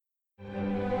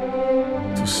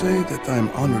To say that I'm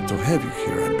honored to have you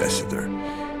here, Ambassador,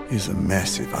 is a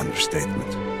massive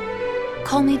understatement.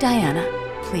 Call me Diana,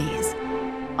 please.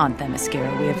 On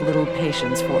Themyscira, we have little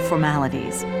patience for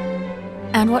formalities.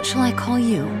 And what shall I call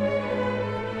you?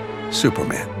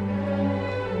 Superman.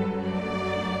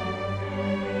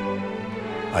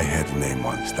 I had a name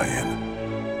once,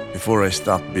 Diana. Before I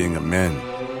stopped being a man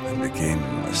and became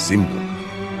a symbol.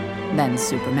 Then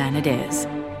Superman it is.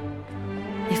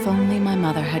 If only my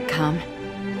mother had come.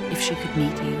 If she could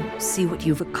meet you, see what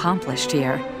you've accomplished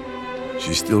here.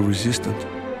 She's still resistant.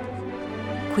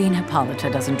 Queen Hippolyta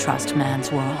doesn't trust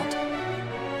man's world.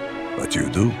 But you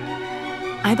do.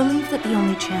 I believe that the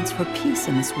only chance for peace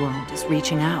in this world is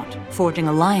reaching out, forging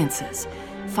alliances,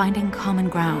 finding common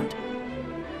ground.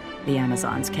 The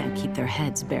Amazons can't keep their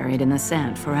heads buried in the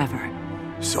sand forever.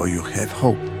 So you have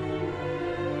hope.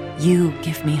 You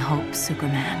give me hope,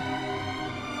 Superman.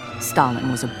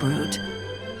 Stalin was a brute,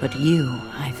 but you,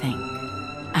 I think,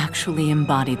 actually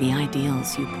embody the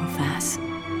ideals you profess.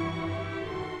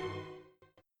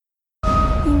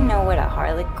 You know what a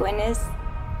harlequin is?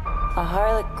 A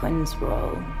harlequin's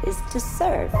role is to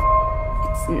serve.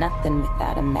 It's nothing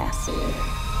without a master.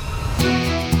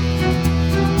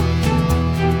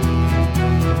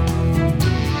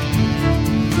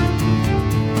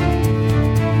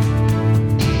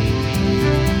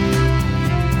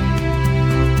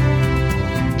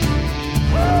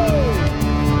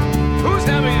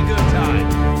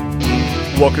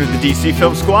 Welcome to the DC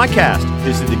Film Squadcast.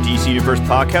 This is the DC Universe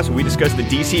podcast where we discuss the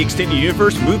DC Extended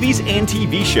Universe movies and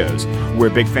TV shows. We're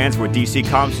big fans of what DC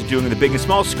Comics is doing on the big and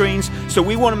small screens, so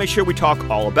we want to make sure we talk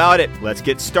all about it. Let's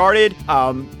get started.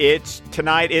 It's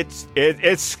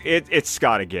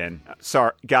Scott again.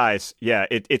 Sorry, guys. Yeah,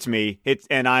 it's me. I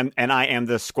am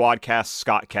the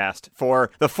Scottcast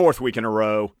for the fourth week in a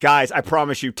row. Guys, I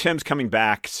promise you, Tim's coming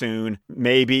back soon.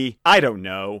 Maybe. I don't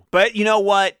know. But you know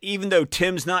what? Even though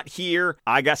Tim's not here,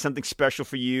 I got something special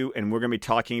for you, and we're going to be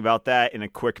talking about that in a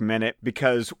quick minute,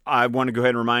 because I want to go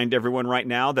ahead and remind everyone right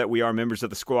now that we are members of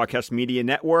the Squadcast Media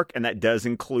Network, and that does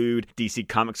include DC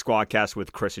Comics Squadcast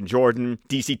with Chris and Jordan,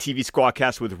 DC TV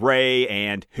Squadcast with Ray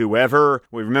and whoever.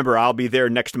 We remember I'll be there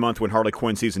next month when Harley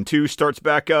Quinn Season 2 starts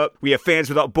back up. We have Fans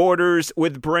Without Borders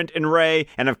with Brent and Ray,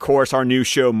 and of course our new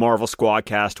show Marvel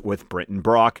Squadcast with Brent and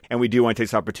Brock. And we do want to take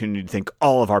this opportunity to thank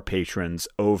all of our patrons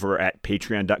over at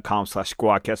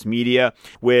patreon.com/squadcastmedia,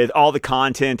 with all the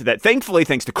content that, thankfully,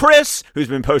 thanks to Chris, who's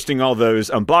been posting all those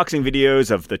unboxing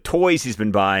videos of the toys he's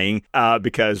been buying,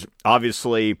 because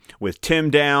obviously with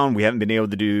Tim down, we haven't been able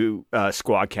to do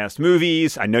Squadcast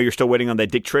movies. I know you're still waiting on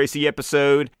that Dick Tracy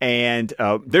episode, and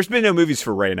there's been no movies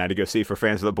for Ray and I to go see for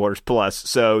Fans of the Borders Plus.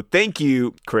 So thank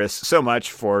you, Chris, so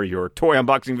much for your toy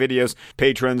unboxing videos.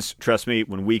 Patrons, trust me,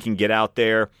 when we can get out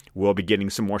there, we'll be getting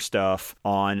some more stuff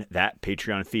on that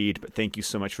Patreon feed. But thank you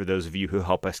so much for those of you who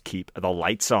help us keep the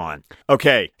lights on.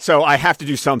 Okay, so I have to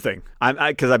do something.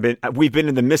 Because we've been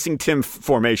in the missing Tim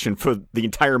formation for the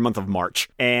entire month of March.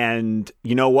 And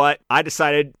you know what? I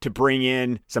decided to bring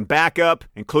in some backup,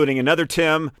 including another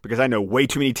Tim, because I know way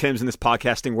too many Tims in this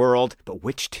podcasting world. But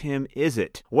which Tim is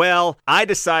it? Well, I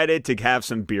decided to have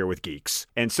some beer with Geeks.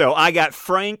 And so I got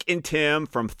Frank and Tim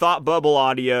from Thought Bubble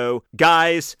Audio.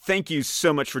 Guys, thank you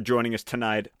so much for joining us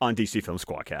tonight on DC Film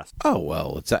Squadcast. Oh,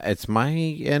 well, it's my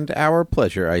and our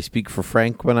pleasure. I speak for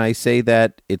Frank when I say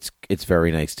that it's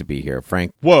very nice to be here,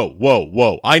 Frank.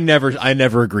 Whoa. I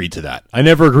never agreed to that. I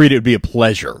never agreed it would be a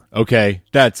pleasure. Okay?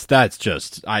 That's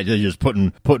just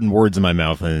putting words in my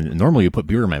mouth, and normally you put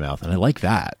beer in my mouth, and I like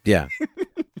that. Yeah.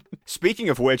 Speaking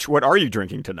of which, what are you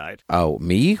drinking tonight? Oh,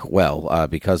 me? Well,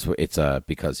 because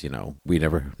you know, we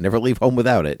never leave home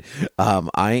without it.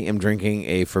 I am drinking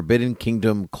a Forbidden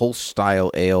Kingdom Kolsch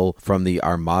style ale from the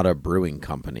Armada Brewing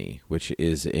Company, which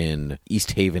is in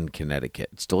East Haven, Connecticut.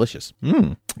 It's delicious.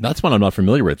 That's one I'm not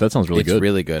familiar with. That sounds really good. It's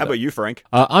really good. How about you, Frank?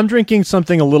 I'm drinking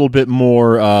something a little bit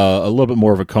more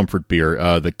of a comfort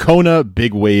beer. The Kona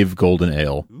Big Wave Golden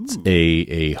Ale. Ooh. It's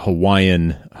a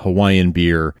Hawaiian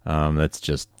beer. That's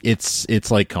just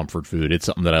it's like comfort food. It's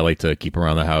something that I like to keep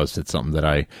around the house. It's something that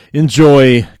I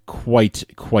enjoy quite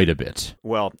a bit.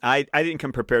 Well, I didn't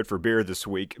come prepared for beer this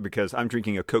week because I'm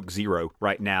drinking a Coke Zero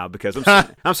right now because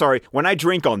I'm sorry. When I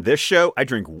drink on this show, I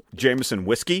drink Jameson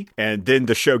whiskey, and then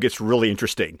the show gets really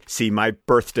interesting. See, my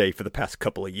birthday for the past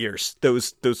couple of years,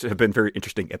 those have been very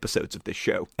interesting episodes of this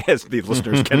show, as the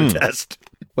listeners can attest.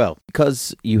 Well,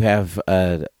 because you have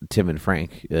Tim and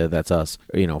Frank, that's us,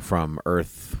 you know, from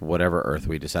Earth, whatever Earth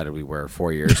we decided we were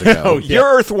 4 years ago. Oh, you're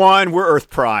Earth 1, we're Earth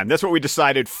Prime. That's what we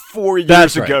decided 4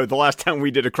 years ago, the last time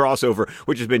we did a crossover,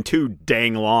 which has been too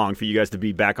dang long for you guys to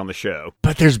be back on the show.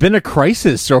 But there's been a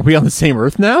crisis, so are we on the same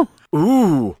Earth now?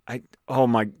 Ooh,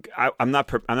 I'm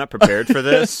not prepared for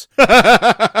this.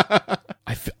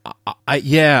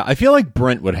 I feel like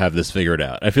Brent would have this figured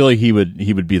out. I feel like he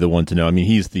would be the one to know. I mean,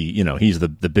 he's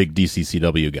the big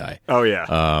DCCW guy. Oh yeah.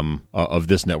 Of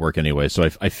this network anyway. So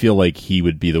I feel like he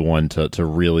would be the one to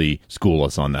really school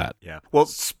us on that. Yeah. Well,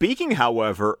 speaking,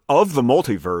 however, of the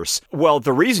multiverse,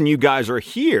 the reason you guys are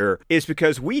here is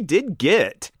because we did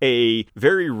get a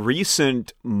very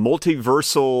recent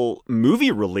multiversal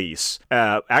movie release.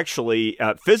 Actually,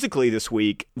 physically this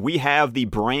week, we have the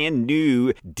brand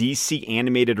new DC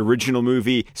animated original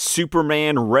movie,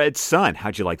 Superman Red Sun.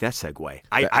 How'd you like that segue?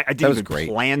 I didn't even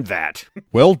plan that.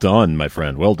 Well done, my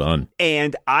friend. Well done.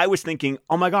 And I was thinking,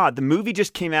 oh my God, the movie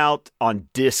just came out on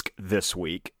disc this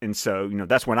week. And so,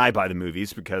 that's when I buy the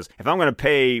movies, because if I'm going to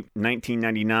pay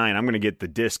 $19.99, I'm going to get the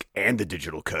disc and the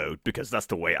digital code, because that's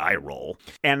the way I roll.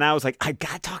 And I was like, I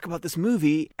got to talk about this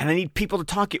movie and I need people to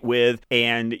talk it with.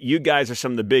 And you guys are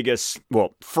some of the biggest,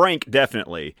 Frank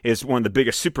definitely is one of the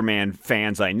biggest Superman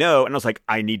fans I know. And I was like,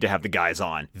 I need to have the guys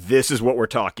on. This is what we're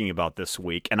talking about this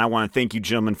week. And I want to thank you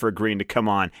gentlemen for agreeing to come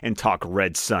on and talk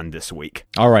Red Sun this week.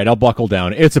 All right, I'll buckle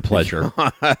down. It's a pleasure.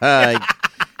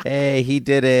 Hey, he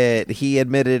did it. He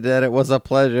admitted that it was a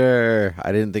pleasure.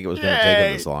 I didn't think it was going to take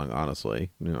him this long, honestly.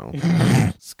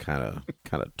 It's kind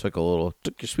of took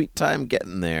your sweet time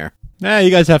getting there. Nah,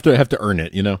 you guys have to earn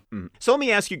it, So let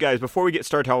me ask you guys, before we get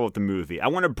started talking about the movie, I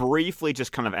want to briefly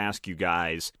just kind of ask you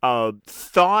guys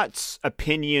thoughts,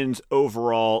 opinions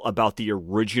overall about the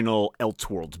original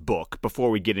Elseworlds book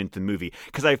before we get into the movie.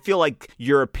 Because I feel like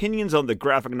your opinions on the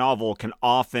graphic novel can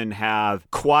often have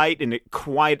quite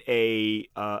a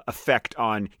effect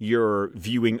on your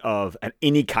viewing of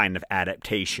any kind of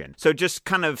adaptation. So just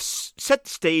kind of set the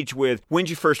stage with, when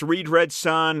did you first read Red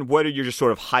Sun? What are your just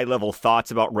sort of high-level thoughts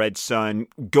about Red Sun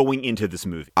going into this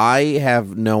movie? I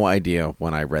have no idea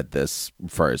when I read this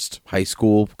first. High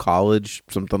school, college,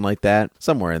 something like that.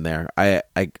 Somewhere in there. I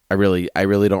really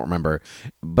don't remember.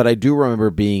 But I do remember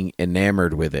being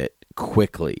enamored with it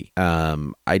quickly.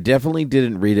 I definitely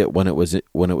didn't read it when it was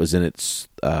in its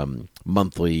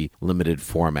monthly limited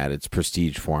format, its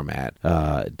prestige format.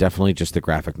 Definitely just the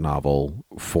graphic novel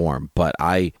form, but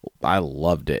I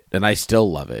loved it, and I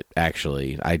still love it.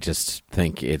 Actually, I just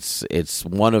think it's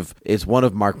one of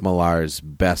Mark Millar's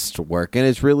best work, and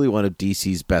it's really one of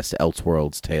DC's best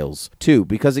Elseworlds tales too,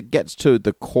 because it gets to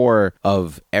the core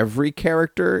of every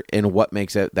character and what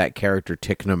makes that character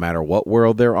tick, no matter what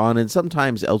world they're on. And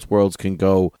sometimes Elseworlds can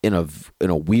go in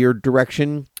a weird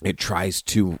direction. It tries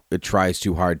too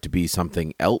hard to be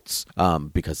something else,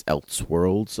 because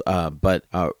Elseworlds. But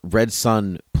Red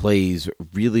Sun plays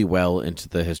really well into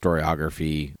the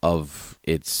historiography of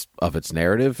its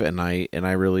narrative, and I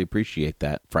really appreciate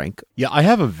that, Frank. Yeah, I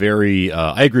have a very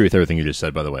I agree with everything you just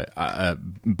said, by the way.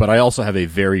 But I also have a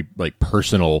very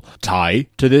personal tie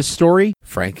to this story.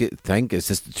 Frank,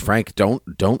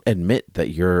 don't admit that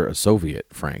you're a Soviet,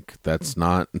 Frank. That's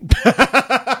not.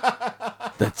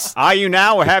 Are you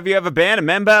now, or have you ever been a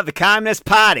member of the Communist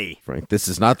Party? Frank, this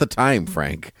is not the time,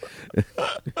 Frank.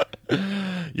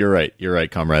 You're right,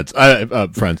 comrades,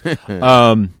 friends.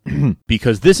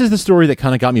 Because this is the story that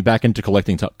kind of got me back into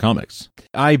collecting comics.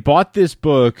 I bought this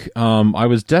book. I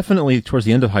was definitely towards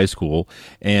the end of high school,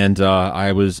 and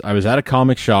I was at a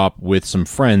comic shop with some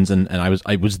friends, and I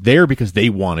was there because they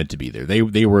wanted to be there.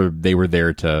 They were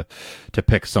there to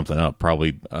pick something up.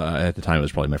 Probably at the time it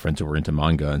was probably my friends who were into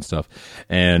manga and stuff.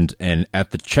 And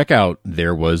at the checkout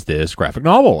there was this graphic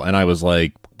novel, and I was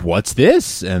like, what's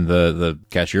this? And the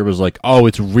cashier was like, oh,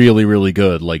 it's really, really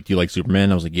good. Like, do you like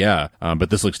Superman? I was like, yeah, but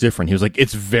this looks different. He was like,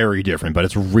 it's very different, but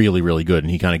it's really, really good.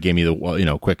 And he kind of gave me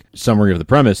the, quick summary of the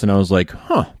premise. And I was like,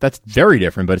 that's very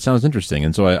different, but it sounds interesting.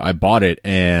 And so I bought it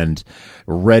and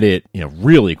read it,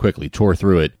 really quickly, tore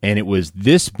through it. And it was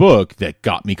this book that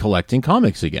got me collecting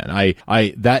comics again. I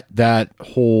feel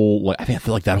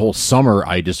like that whole summer,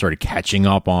 I just started catching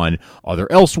up on other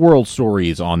Elseworld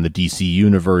stories, on the DC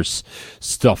universe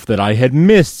stuff that I had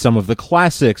missed, some of the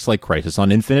classics like Crisis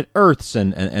on Infinite Earths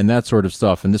and that sort of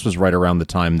stuff. And this was right around the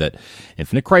time that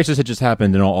Infinite Crisis had just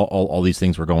happened and all these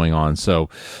things were going on. So,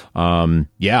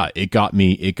 it got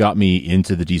me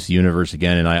into the DC universe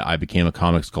again, and I became a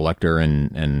comics collector,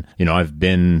 and I've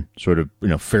been sort of,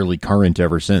 fairly current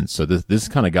ever since. So this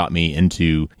kind of got me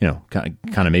into, kind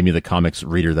of made me the comics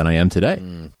reader that I am today.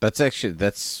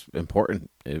 That's important.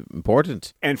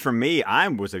 important. And for me, I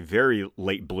was a very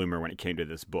late bloomer when it came to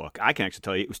this book. I can actually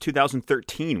tell you it was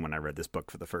 2013 when I read this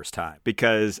book for the first time,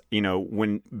 because,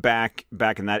 when back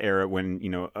in that era when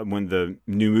the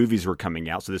new movies were coming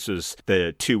out, so this was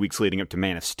the 2 weeks leading up to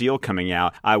Man of Steel coming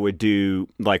out, I would do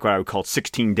like what I would call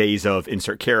 16 days of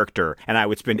insert character, and I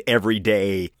would spend every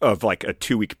day of like a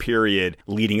 2-week period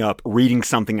leading up reading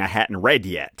something I hadn't read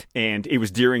yet. And it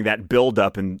was during that build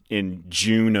up in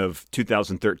June of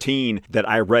 2013 that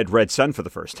I read Red Sun for the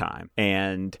first time.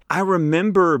 And I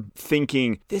remember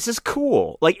thinking, this is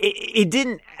cool. Like, it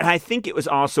didn't, and I think it was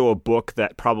also a book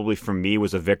that probably for me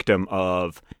was a victim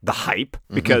of the hype,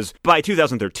 because by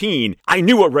 2013, I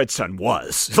knew what Red Sun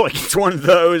was. Like, it's one of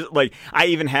those, like, I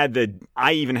even had the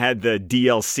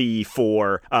DLC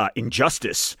for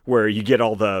Injustice, where you get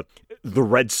all the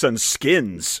Red Sun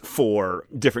skins for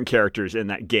different characters in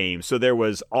that game. So there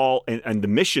was and the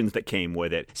missions that came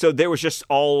with it. So there was just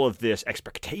all of this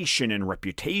expectation and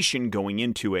reputation going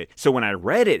into it. So when I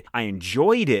read it, I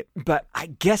enjoyed it, but I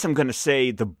guess I'm going to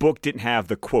say the book didn't have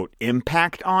the quote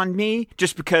impact on me,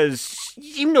 just because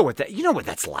you know what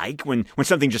that's like when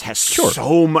something just has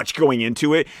so much going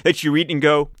into it that you read and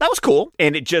go, that was cool.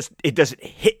 And it doesn't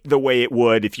hit the way it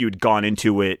would if you'd gone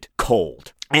into it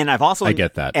cold. And I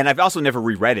get that. And I've also never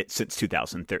reread it since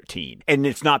 2013. And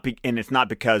it's not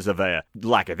because of a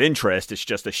lack of interest. It's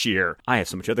just a sheer, I have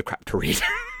so much other crap to read.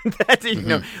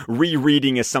 That,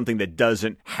 rereading is something that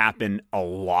doesn't happen a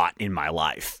lot in my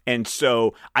life. And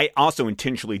so I also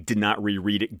intentionally did not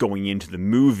reread it going into the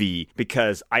movie,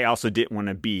 because I also didn't want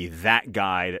to be that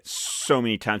guy that so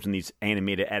many times when these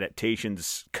animated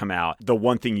adaptations come out, the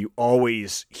one thing you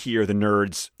always hear the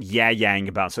nerds yang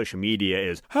about social media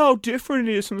is how different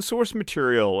it is from the source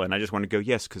material. And I just want to go,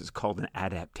 yes, because it's called an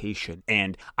adaptation.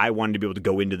 And I wanted to be able to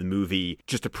go into the movie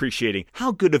just appreciating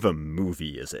how good of a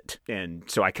movie is it. And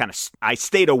so I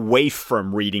stayed away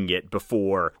from reading it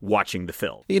before watching the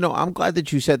film. I'm glad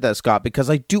that you said that, Scott, because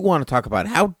I do want to talk about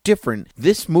how different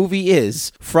this movie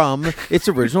is from its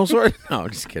original source. No, I'm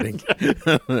just kidding.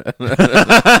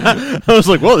 I was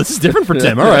like, well, this is different for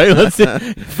Tim. All right, let's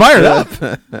fire it up.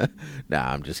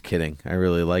 Nah, I'm just kidding. I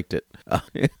really liked it.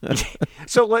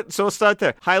 So let's start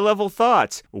there. High level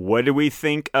thoughts. What do we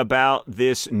think about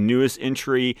this newest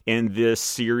entry in this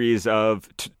series of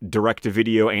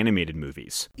direct-to-video animated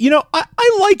movies?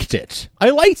 I liked it.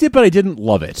 I liked it, but I didn't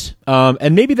love it.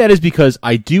 And maybe that is because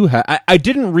I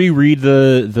didn't reread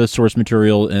the source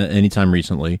material anytime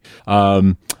recently.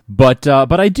 But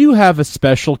I do have a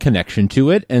special connection to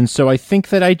it, and so I think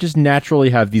that I just naturally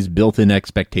have these built-in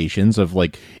expectations of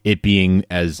like it being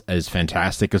as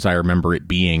fantastic as I remember it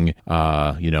being.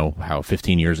 How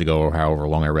 15 years ago or however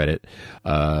long I read it.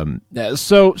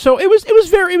 So it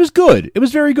was good. It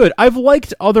was very good. I've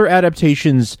liked other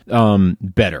adaptations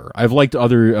better. I've liked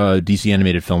other DC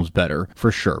animated films better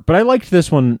for sure, but I liked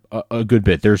this one a good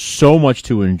bit. There's so much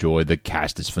to enjoy. The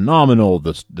cast is phenomenal.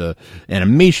 The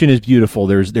animation is beautiful.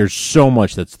 There's so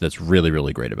much that's really,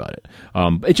 really great about it.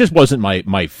 It just wasn't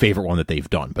my favorite one that they've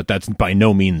done, but that's by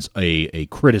no means a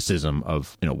criticism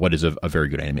of what is a very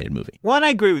good animated movie. Well, and I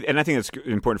agree with, and I think it's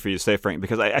important for you to say, Frank,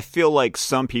 because I feel like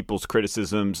some people's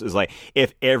criticisms is like,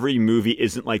 if every movie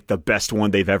isn't like the best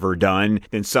one they've ever done,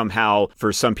 then somehow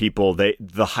for some people the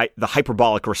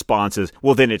hyperbolic response is,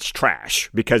 well, then it's trash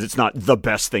because it's not the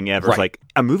best thing ever. Right. It's like,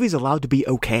 a movie's allowed to be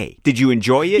okay. Did you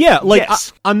enjoy it? Yeah, like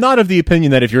yes. I'm not of the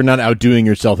opinion that if you're not outdoing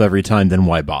yourself every time, then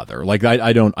why bother? Like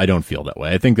I don't feel that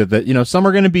way. I think that some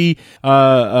are going to be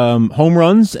home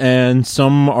runs and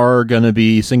some are going to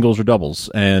be singles or doubles,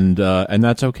 and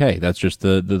that's okay. That's just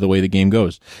the way the game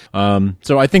goes.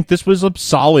 So I think this was a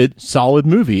solid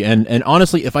movie, and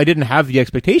honestly, if I didn't have the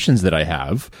expectations that I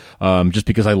have, just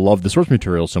because I love the source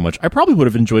material so much, I probably would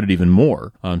have enjoyed it even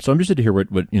more. So I'm interested to hear what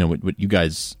your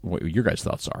guys'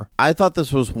 thoughts are. I thought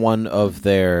this was one of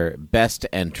their best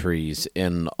entries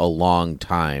in a long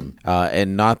time,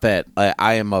 and not that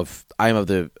I am of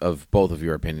both of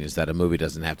your opinions that a movie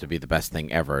doesn't have to be the best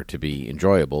thing ever to be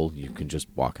enjoyable. You can just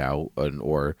walk out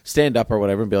or stand up or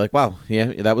whatever and be like, wow,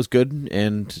 yeah, that was good,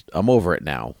 and I'm over it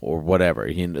now, or whatever.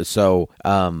 So,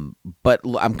 but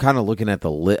I'm kind of looking at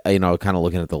the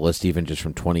list, even just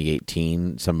from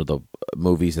 2018, some of the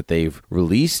movies that they've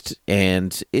released,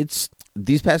 and it's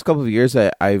these past couple of years,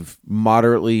 I've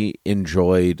moderately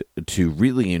enjoyed to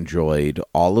really enjoyed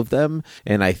all of them,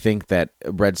 and I think that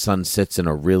Red Sun sits in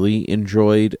a really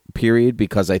enjoyed period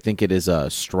because I think it is a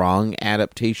strong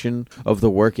adaptation of the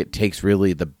work. It takes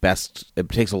really the best. It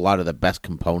takes a lot of the best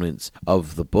components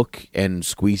of the book and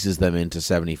squeezes them into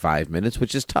 75 minutes,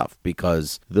 which is tough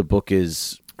because the book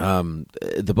is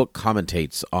the book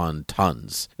commentates on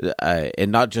tons,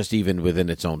 and not just even within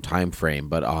its own time frame,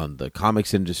 but on the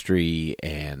comics industry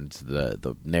and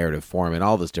the narrative form and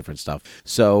all this different stuff.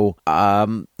 So I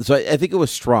think it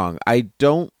was strong. I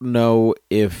don't know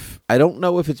if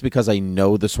it's because I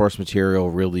know the source material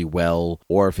really well,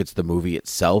 or if it's the movie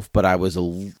itself. But I was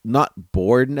not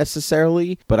bored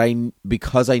necessarily, but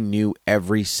because I knew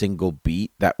every single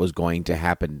beat that was going to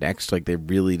happen next. Like, they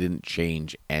really didn't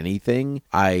change anything.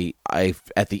 I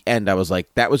at the end, I was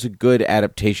like, that was a good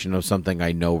adaptation of something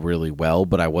I know really well,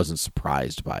 but I wasn't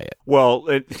surprised by it. Well,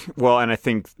 and I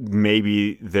think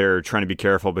maybe they're trying to be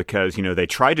careful because, they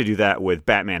tried to do that with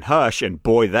Batman Hush, and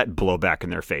boy, that blow back in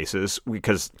their faces,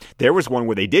 because there was one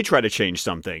where they did try to change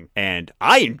something, and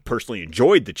I personally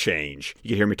enjoyed the change. You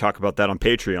can hear me talk about that on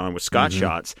Patreon with Scott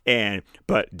Shots,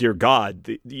 but dear God,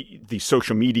 the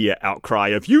social media outcry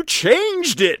of "you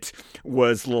changed it"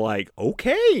 was like,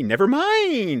 okay, never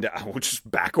mind, I'll just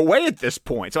back away at this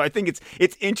point. So I think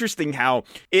it's interesting how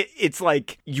it's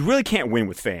like you really can't win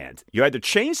with fans. You either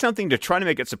change something to try to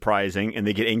make it surprising and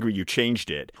they get angry you changed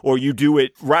it, or you do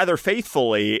it rather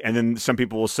faithfully and then some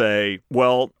people will say,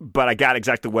 well, but I got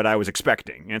exactly what I was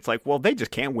expecting. And it's like, well, they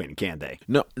just can't win, can they?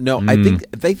 No,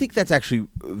 I think that's actually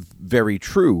very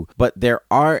true, but there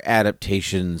are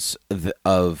adaptations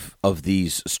of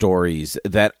these stories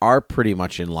that are pretty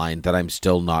much in line that I'm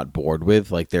still not bored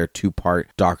with. Like their 2-part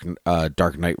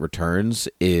Dark Knight Returns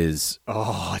is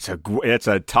that's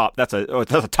a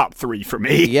top 3 for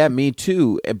me. Yeah, me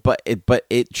too. But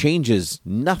it changes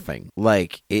nothing.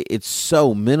 Like it's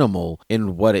so minimal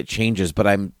in what it changes.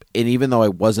 And even though I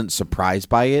wasn't surprised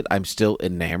by it, I'm still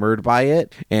enamored by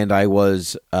it. And I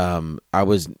was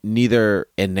neither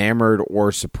enamored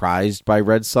or surprised by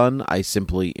Red Sun. I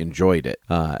simply enjoyed it.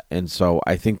 And so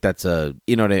I think that's I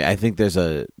think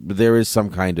there is some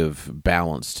kind of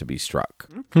balance to be struck.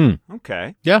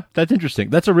 Okay. Yeah, that's interesting.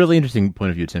 That's a really interesting point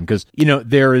of view, Tim, because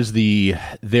there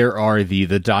are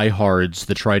the diehards,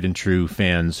 the tried and true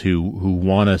fans who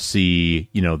want to see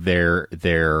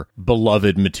their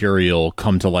beloved material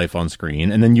come to life on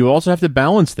screen, and then you also have to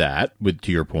balance that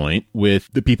to your point, with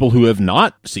the people who have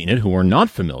not seen it, who are not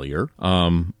familiar,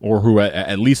 or who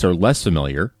at least are less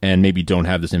familiar, and maybe don't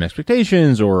have the same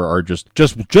expectations, or are just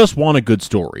want a good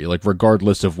story, like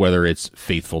regardless of whether it's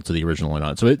faithful to the original or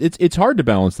not. So it's hard to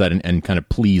balance that and kind of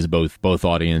please both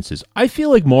audiences. I feel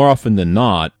like more often than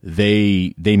not,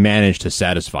 they manage to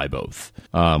satisfy both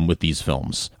with these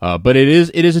films. But it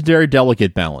is a very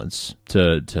delicate balance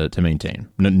to maintain,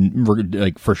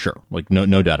 like for sure, like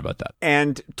no doubt about that.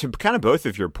 And to kind of both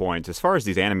of your points, as far as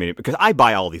these animated, because I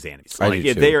buy all these animes, I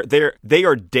do too. they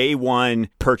are day one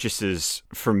purchases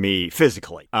for me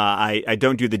physically. I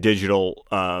don't do the digital.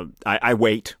 I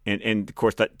wait, and of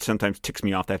course that sometimes ticks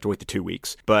me off. I have to wait the 2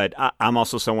 weeks. But I'm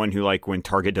also someone who, like, when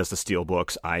Target does the steel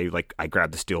books, I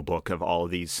grab the steel book of all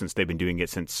of these since they've been doing it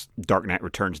since Dark Knight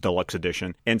Returns Deluxe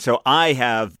Edition. And so I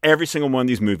have every single one of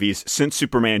these movies since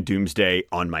Superman Doomsday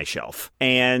on my shelf.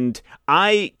 And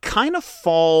I kind of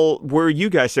fall where you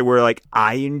guys said, where like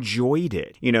I enjoyed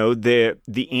it.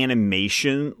 The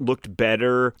animation looked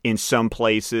better in some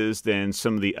places than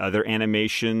some of the other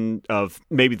animation of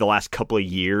maybe the last couple of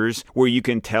years, where you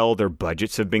can tell their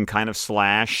budgets have been kind of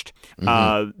slashed.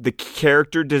 The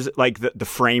character the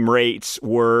frame rates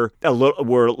were a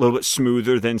little bit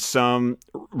smoother than some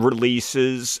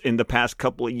releases in the past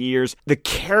couple of years. The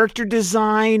character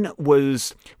design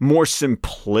was more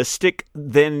simplistic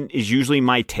than is usually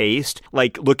my taste.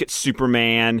 Like, look at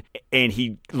Superman, and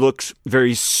he looks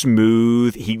very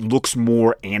smooth. He looks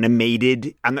more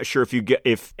animated. I'm not sure if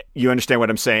you understand what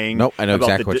I'm saying. Nope, I know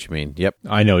exactly what you mean. Yep,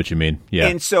 I know what you mean. Yeah,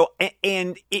 and so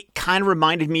and it kind of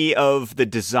reminded me of the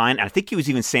design. I think it was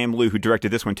even Sam Liu who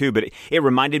directed this one too, but it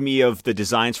reminded me of the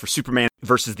designs for Superman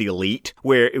versus the Elite,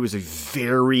 where it was a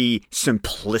very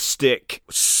simplistic,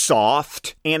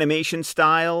 soft animation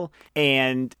style,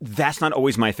 and that's not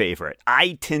always my favorite.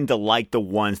 I tend to like the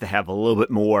ones that have a little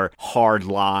bit more hard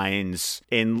lines,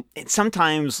 and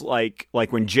sometimes like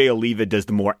when Jay Oliva does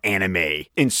the more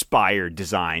anime-inspired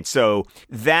design. So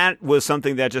that was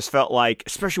something that just felt like,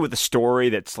 especially with a story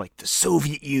that's like the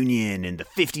Soviet Union in the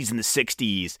 50s and the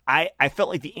 60s, I felt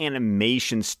like the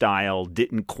animation style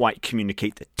didn't quite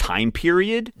communicate the time period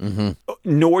period,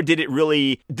 nor did it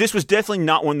really. This was definitely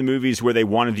not one of the movies where they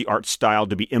wanted the art style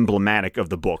to be emblematic of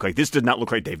the book. Like, this did not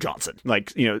look like Dave Johnson.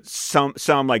 Like, you know, some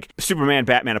like Superman,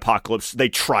 Batman, Apocalypse, they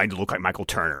tried to look like Michael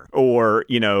Turner, or,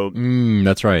 you know,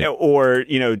 that's right. Or,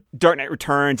 you know, Dark Knight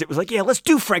Returns. It was like, yeah, let's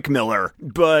do Frank Miller,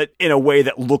 but in a way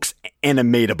that looks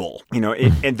animatable, you know,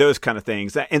 and those kind of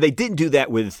things. And they didn't do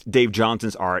that with Dave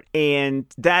Johnson's art, and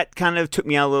that kind of took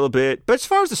me out a little bit. But as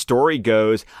far as the story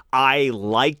goes, I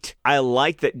liked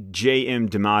that J.M.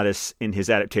 DeMatteis in his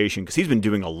adaptation, because he's been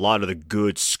doing a lot of the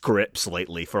good scripts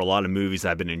lately for a lot of movies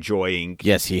I've been enjoying.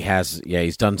 Yes, he has. Yeah,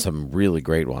 he's done some really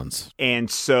great ones. And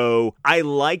so I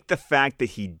like the fact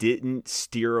that he didn't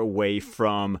steer away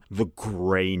from the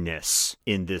grayness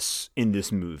in this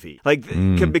movie. Like,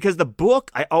 because the book,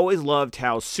 I always loved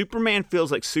how Superman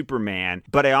feels like Superman,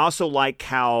 but I also like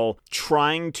how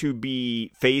trying to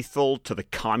be faithful to the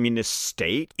communist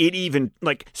state, it even,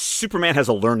 like, Superman has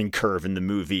a learning curve in the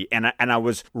movie, and I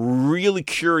was really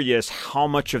curious how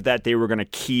much of that they were going to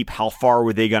keep, how far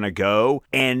were they going to go,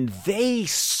 and they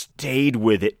stayed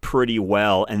with it pretty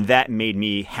well, and that made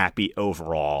me happy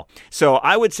overall. So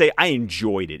I would say I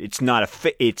enjoyed it. It's not a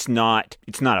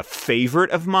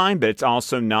favorite of mine, but it's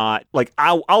also not like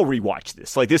I'll rewatch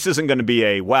this. Like, this isn't going to be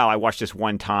a wow, I watched this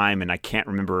one time and I can't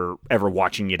remember ever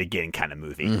watching it again kind of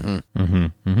movie.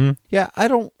 Yeah,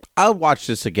 I'll watch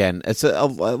this again. It's a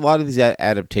lot of these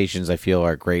adaptations I feel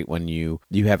are great when you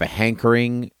have a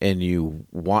hankering and you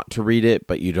want to read it,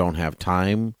 but you don't have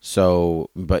time. So,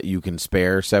 but you can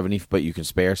spare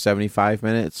 75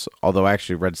 minutes. Although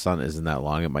actually Red Sun isn't that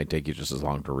long. It might take you just as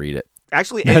long to read it.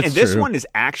 Actually, and this one is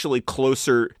actually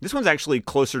closer. This one's actually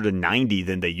closer to 90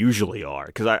 than they usually are.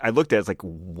 Because I looked at it, it's like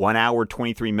 1 hour,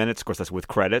 23 minutes. Of course, that's with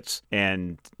credits,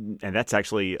 and that's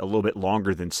actually a little bit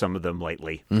longer than some of them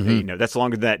lately. You know, that's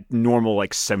longer than that normal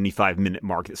like 75-minute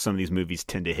mark that some of these movies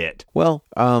tend to hit. Well,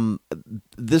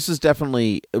 this is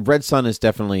definitely Red Sun is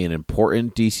definitely an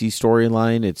important DC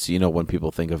storyline. It's, you know, when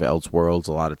people think of Elseworlds,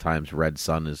 a lot of times Red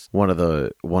Sun is one of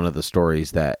the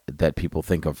stories that people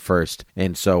think of first,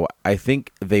 and so I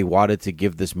think they wanted to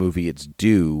give this movie its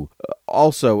due,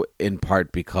 also in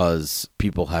part because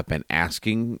people have been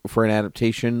asking for an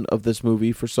adaptation of this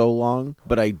movie for so long.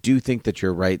 But I do think that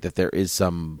you're right that there is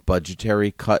some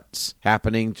budgetary cuts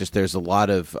happening. Just there's a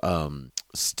lot of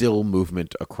still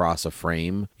movement across a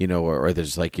frame, you know, or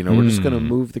there's like, you know, we're just going to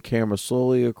move the camera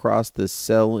slowly across this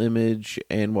cell image,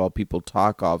 and while people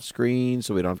talk off screen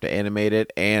so we don't have to animate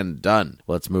it, and done.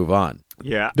 Let's move on.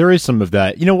 Yeah, there is some of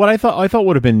that. You know what I thought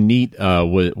would have been neat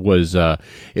was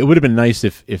it would have been nice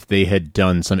if they had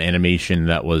done some animation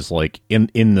that was like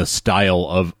in the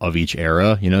style of each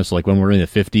era. You know, so like when we're in the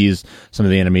 50s, some of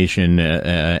the animation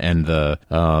and the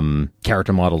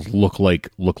character models look like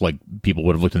people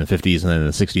would have looked in the 50s, and then in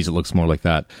the 60s it looks more like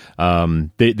that.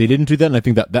 They didn't do that, and I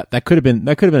think that could have been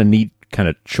a neat kind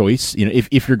of choice. You know,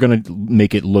 if you're going to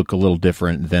make it look a little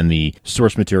different than the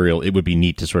source material, it would be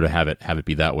neat to sort of have it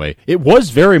be that way. It was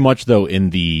very much though in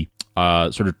the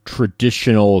sort of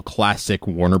traditional classic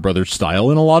Warner Brothers style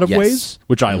in a lot of ways,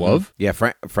 which I love. Yeah,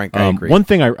 Frank, I agree. One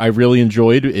thing I really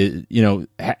enjoyed is, you know,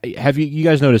 have you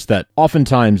guys noticed that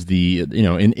oftentimes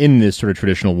in this sort of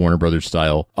traditional Warner Brothers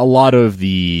style, a lot of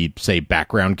the, say,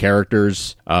 background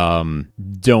characters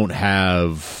don't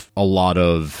have a lot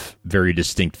of very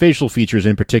distinct facial features.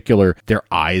 In particular, their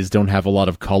eyes don't have a lot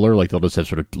of color. Like, they'll just have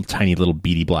sort of tiny little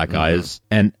beady black eyes.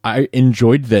 And I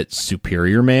enjoyed that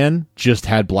Superior Man just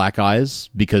had black eyes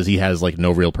because he has like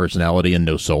no real personality and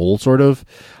no soul, sort of.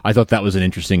 I thought that was an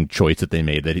interesting choice that they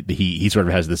made, that he sort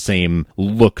of has the same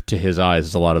look to his eyes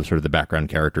as a lot of sort of the background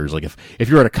characters. Like if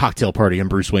you're at a cocktail party and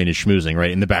Bruce Wayne is schmoozing,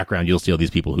 right, in the background you'll see all these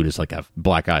people who just like have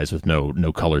black eyes with no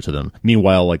color to them.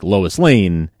 Meanwhile, like Lois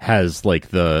Lane has like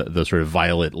the sort of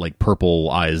violet, like purple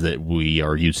eyes that we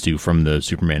are used to from the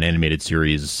Superman animated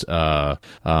series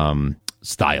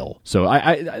style. So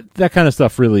I that kind of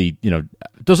stuff really, you know,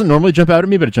 doesn't normally jump out at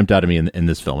me, but it jumped out at me in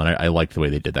this film, and I liked the way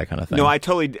they did that kind of thing. No, I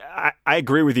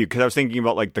agree with you, because I was thinking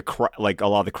about like a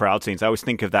lot of the crowd scenes. I always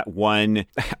think of that one.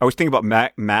 I always think about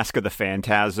Mask of the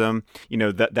Phantasm. You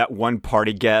know, that one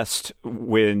party guest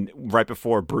when right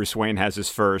before Bruce Wayne has his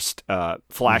first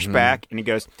flashback, and he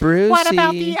goes, Brucey. "What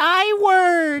about the I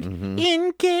word?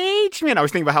 Engagement." I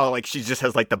was thinking about how like she just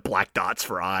has like the black dots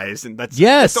for eyes, and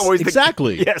that's always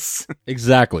exactly yes.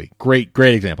 Exactly. Great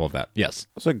example of that. Yes.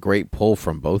 That's a great pull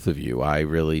from both of you. I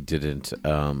really didn't.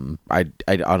 I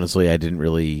honestly, I didn't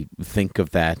really think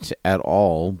of that at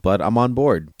all. But I'm on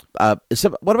board. What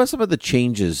about some of the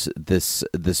changes this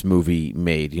movie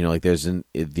made? You know, like there's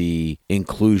the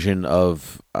inclusion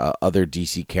of other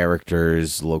DC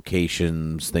characters,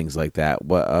 locations, things like that.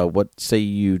 What say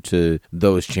you to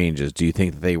those changes? Do you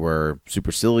think that they were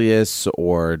supercilious,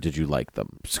 or did you like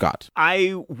them, Scott?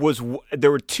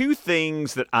 There were two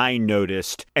things that I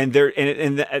noticed, and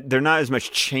they're not as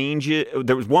much change.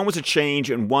 One was a change,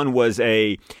 and one was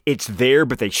it's there,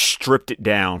 but they stripped it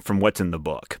down from what's in the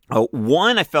book.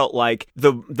 One, I felt like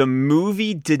the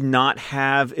movie did not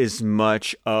have as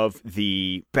much of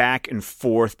the back and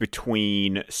forth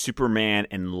between Superman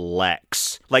and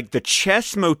Lex. Like, the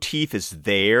chess motif is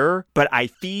there, but I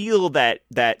feel that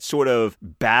sort of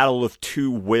battle of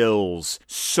two wills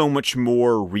so much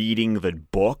more reading the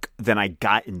book than I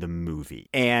got in the movie.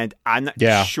 And I'm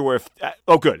not sure if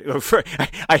oh, good.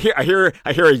 I hear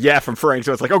a yeah from Frank,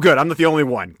 so it's like, oh, good, I'm not the only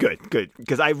one. Good.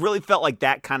 Because I really felt like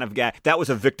that kind of guy, that was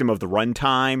a victim of the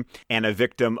runtime and a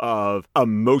victim of a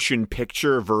motion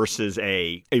picture versus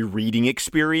a reading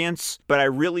experience. But I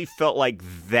really felt like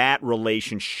that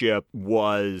relationship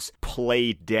was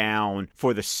played down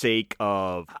for the sake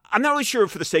of, I'm not really sure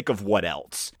for the sake of what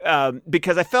else.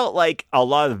 Because I felt like a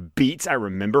lot of beats I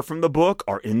remember from the book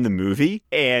are in the movie.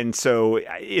 And so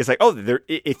it's like,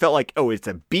 it felt like, it's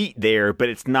a beat there, but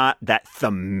it's not that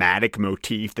thematic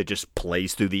motif that just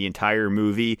plays through the entire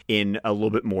movie in a little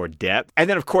bit more depth. And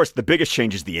then, of course, the biggest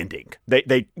change is the ending.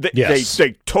 They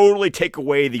totally take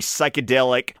away the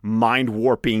psychedelic,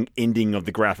 mind-warping ending of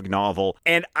the graphic novel.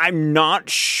 And I'm not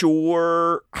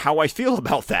sure how I feel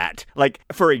about that. Like,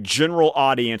 for a general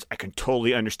audience, I can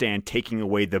totally understand taking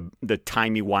away the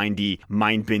timey-windy,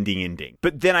 mind-bending ending.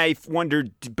 But then I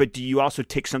wondered, but do you also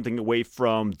take something away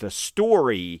from the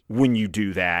story when you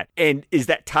do that? And is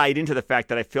that tied into the fact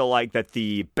that I feel like that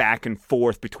the back and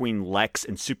forth between Lex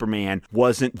and Superman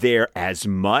wasn't there as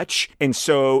much? And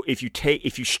so if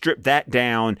you strip that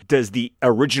down, does the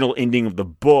original ending of the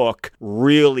book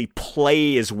really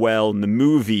play as well in the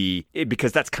movie?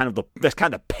 Because that's kind of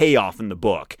the payoff in the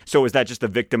book. So is that just a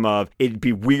victim of, it'd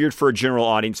be weird for a general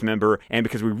audience member, and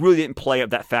because we really didn't play up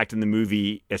that fact in the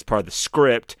movie as part of the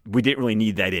script, we didn't really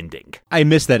need that ending? I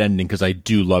miss that ending because I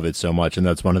do love it so much, and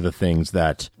that's one of the things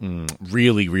that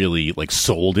really, really like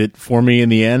sold it for me in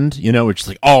the end. You know, it's just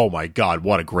like, oh my god,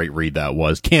 what a great read that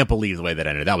was! Can't believe the way that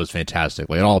ended. That was fantastic.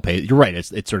 Like, it all pays. You're right. It's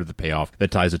sort of the payoff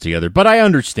that ties it together. But I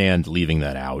understand leaving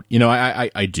that out. You know,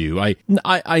 I do. I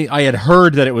had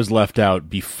heard that it was left out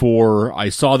before I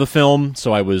saw the film,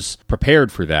 so I was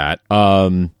prepared for that.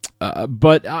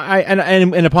 But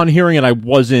and upon hearing it, I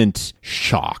wasn't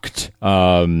shocked.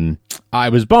 I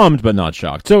was bummed, but not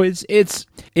shocked. So it's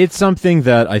something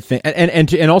that I think,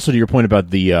 and also to your point about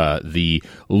the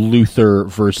Luthor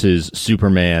versus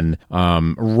Superman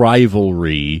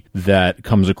rivalry that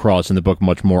comes across in the book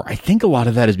much more. I think a lot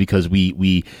of that is because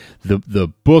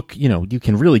the book, you know, you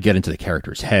can really get into the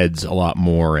characters' heads a lot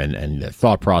more and their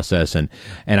thought process, and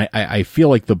I feel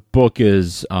like the book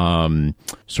is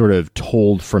sort of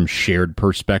told from shared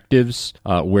perspectives,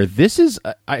 where this is,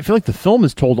 I feel like the film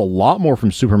is told a lot more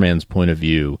from Superman's point of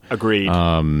view. Agreed.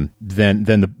 Than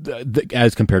the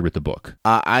as compared with the book.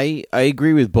 I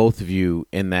agree with both of you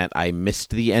in that I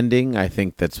missed the ending. I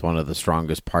think that's one of the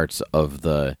strongest parts of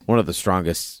one of the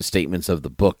strongest statements of the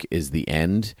book is the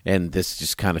end, and this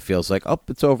just kind of feels like, oh,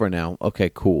 it's over now.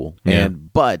 Okay, cool. Yeah.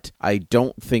 But I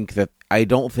don't think that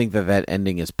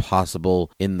ending is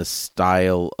possible in the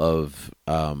style of,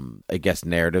 I guess,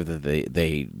 narrative that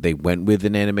they went with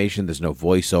in animation. There's no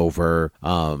voiceover.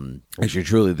 Actually,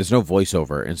 truly, there's no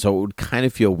voiceover. And so it would kind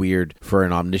of feel weird for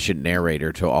an omniscient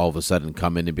narrator to all of a sudden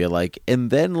come in and be like, and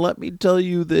then let me tell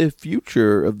you the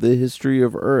future of the history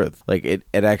of Earth. Like, it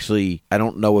actually, I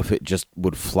don't know if it just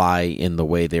would fly in the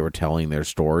way they were telling their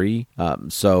story.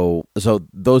 So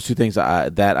those two things,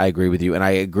 that I agree with you. And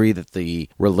I agree that the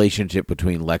relationship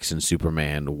between Lex and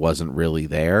Superman wasn't really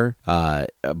there.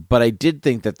 But I did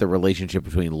think that the relationship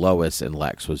between Lois and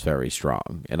Lex was very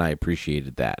strong, and I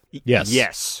appreciated that.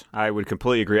 Yes, I would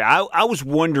completely agree. I was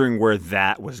wondering where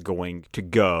that was going to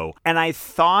go, and I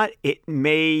thought it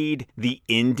made the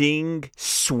ending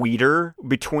sweeter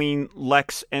between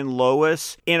Lex and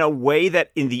Lois in a way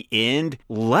that in the end,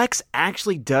 Lex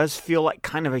actually does feel like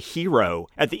kind of a hero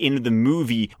at the end of the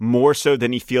movie, more so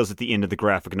than he feels at the end of the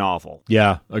graphic novel.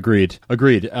 Yeah, agreed.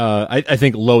 I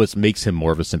think Lois makes him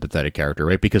more of a sympathetic character,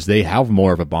 right? Because they have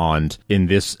more of a bond in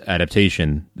this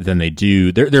adaptation than they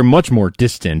do. They're much more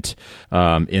distant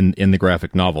in the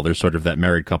graphic novel. They're sort of that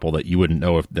married couple that you wouldn't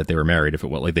know that they were married if it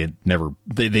was like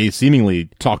they seemingly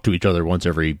talk to each other once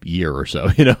every year or so.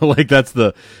 You know, like that's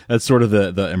sort of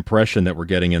the impression that we're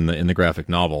getting in the graphic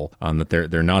novel, that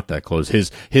they're not that close.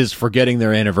 His forgetting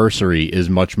their anniversary is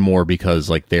much more because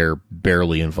like they're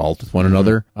barely involved with one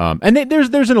another. And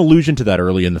there's an allusion to that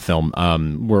early in the film,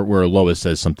 where Lois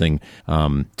says something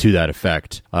to that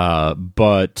effect.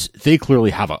 But they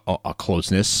clearly have a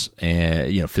closeness,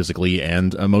 physically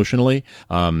and emotionally.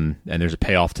 And there's a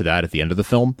payoff to that at the end of the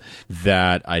film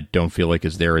that I don't feel like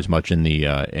is there as much in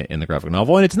the graphic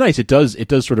novel. And it's nice. It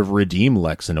does sort of redeem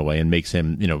Lex in a way and makes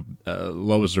him,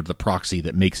 Lois sort of the proxy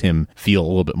that makes him feel a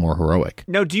little bit more heroic.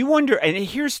 Now, do you wonder, and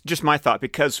here's just my thought,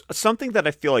 because something that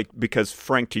I feel like, because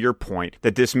Frank, to your point,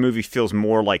 that this movie feels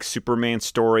more like Superman's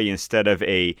story instead of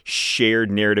a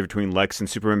shared narrative between Lex and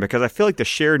Superman, because I feel like the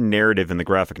shared narrative in the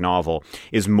graphic novel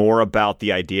is more about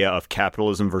the idea of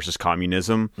capitalism versus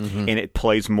communism, and it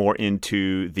plays more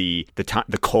into the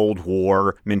Cold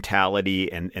War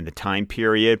mentality and the time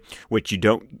period, which you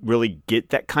don't really get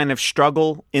that kind of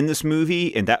struggle in this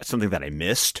movie, and that's something that I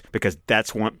missed, because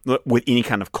that's one with any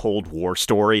kind of Cold War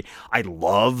story. I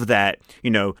love that,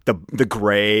 the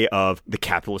gray of the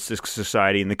capitalistic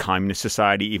society and the communist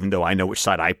society, even though I know which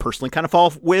side I personally kind of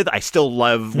fall with. I still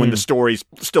love when the stories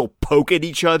still poke at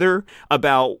each other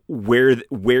about where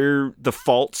the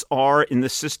faults are in the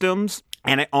systems.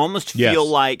 And I almost feel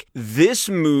like this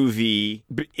movie,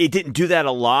 it didn't do that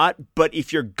a lot, but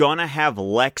if you're gonna have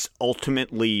Lex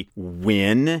ultimately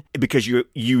win, because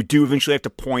you do eventually have to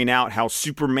point out how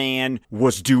Superman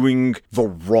was doing the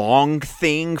wrong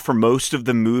thing for most of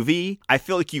the movie, I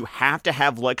feel like you have to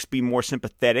have Lex be more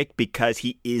sympathetic, because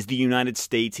he is the United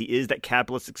States, he is that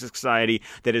capitalistic society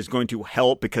that is going to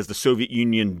help because the Soviet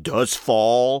Union does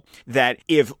fall. That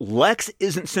if Lex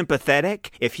isn't sympathetic,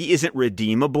 if he isn't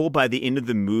redeemable by the end of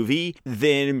the movie,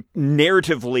 then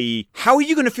narratively, how are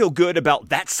you going to feel good about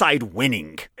that side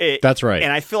winning? That's right.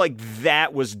 And I feel like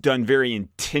that was done very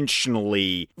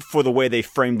intentionally for the way they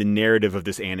framed the narrative of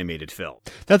this animated film.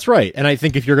 That's right. And I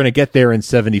think if you're going to get there in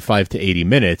 75 to 80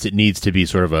 minutes, it needs to be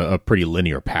sort of a pretty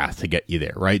linear path to get you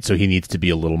there, right? So he needs to be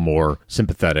a little more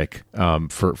sympathetic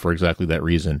for exactly that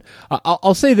reason.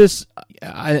 I'll say this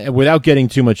without getting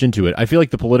too much into it. I feel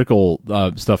like the political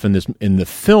stuff in the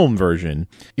film version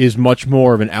is much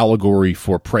more of an allegory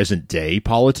for present day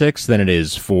politics than it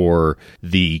is for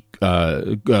the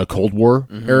Cold War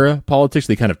era politics.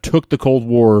 They kind of took the Cold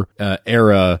War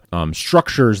era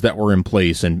structures that were in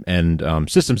place and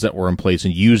systems that were in place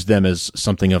and used them as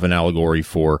something of an allegory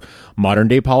for modern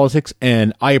day politics.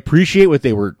 And I appreciate what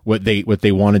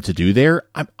they wanted to do there.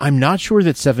 I'm not sure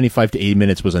that 75 to 80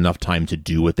 minutes was enough time to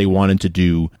do what they wanted to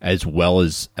do as well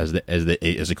as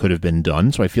it could have been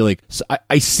done. So I feel like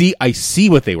I see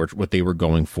what they were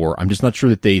going for. I'm just not sure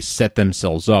that they set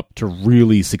themselves up to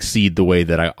really succeed the way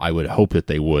that I would hope that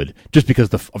they would, just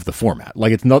because of the format.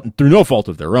 Like, it's not through no fault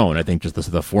of their own. I think just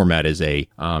the format is maybe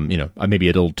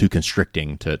a little too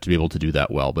constricting to be able to do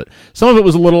that well. But some of it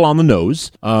was a little on the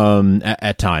nose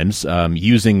at times,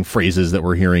 using phrases that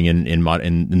we're hearing in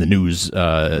the news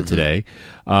today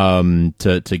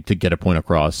to get a point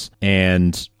across.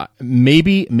 And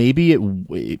maybe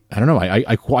it, I don't know.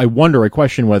 I wonder. I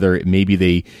question whether maybe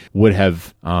they would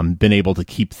have been able to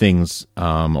keep things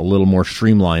a little more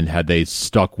streamlined had they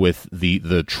stuck with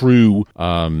the true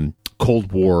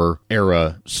Cold War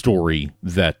era story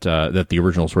that the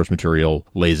original source material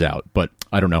lays out. But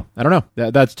I don't know.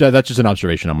 That's just an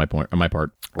observation on my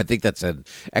part. I think that's an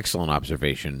excellent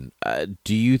observation.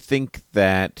 Do you think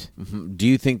that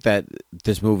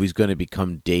this movie's going to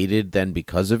become dated then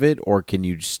because of it, or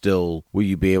will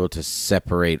you be able to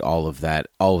separate all of that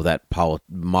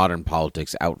modern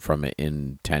politics out from it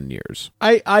in 10 years?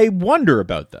 I wonder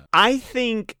about that. I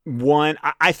think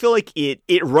I feel like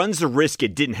it runs the risk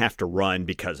it didn't have to run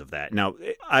because of that. Now,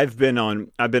 I've been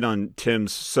on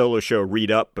Tim's solo show Read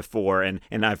Up before,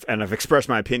 and I've expressed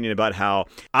my opinion about how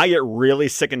I get really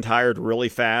sick and tired really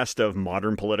fast of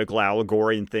modern political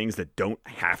allegory and things that don't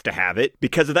have to have it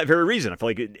because of that very reason. I feel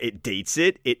like it dates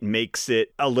it. It makes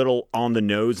it a little on the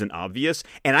nose and obvious.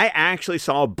 And I actually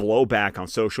saw a blowback on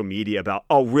social media about,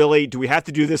 oh, really? Do we have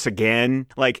to do this again?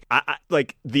 Like,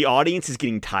 like the audience is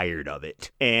getting tired of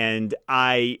it. And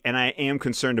I am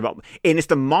concerned about, and it's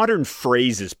the modern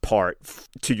phrases part,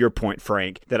 to your point,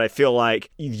 Frank, that I feel like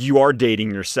you are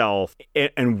dating yourself.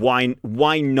 And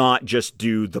why not just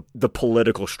do the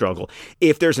political struggle?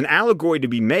 If there's an allegory to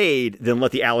be made, then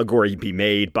let the allegory be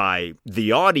made by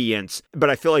the audience. But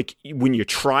I feel like when you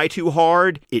try too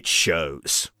hard, it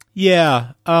shows.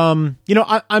 Yeah, I'm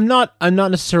not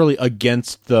necessarily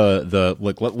against the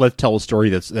like let's tell a story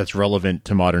that's relevant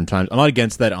to modern times. I'm not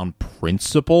against that on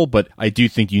principle, but I do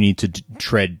think you need to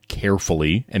tread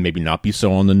carefully and maybe not be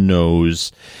so on the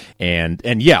nose. And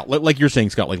yeah, like you're saying,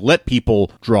 Scott, like let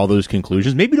people draw those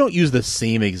conclusions. Maybe don't use the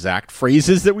same exact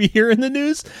phrases that we hear in the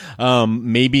news.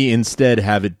 Maybe instead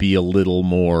have it be a little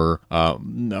more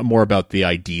about the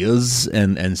ideas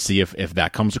and see if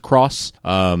that comes across.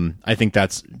 I think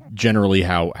that's generally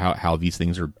how these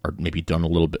things are maybe done a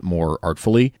little bit more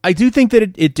artfully. I do think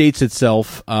that it dates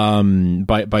itself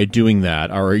by doing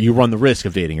that, or you run the risk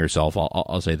of dating yourself.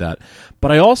 I'll say that.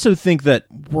 But I also think that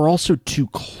we're also too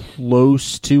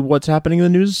close to what's happening in the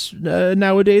news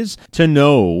nowadays to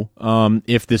know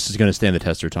if this is going to stand the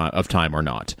test of time or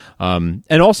not.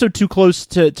 And also too close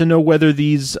to know whether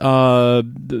these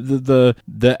the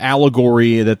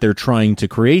allegory that they're trying to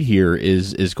create here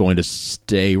is going to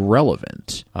stay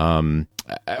relevant.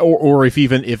 Or if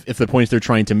the points they're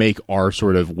trying to make are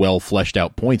sort of well fleshed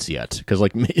out points yet, because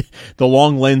like the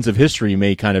long lens of history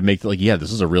may kind of make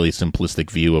this is a really simplistic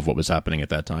view of what was happening at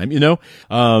that time.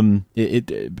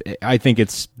 I think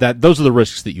it's that those are the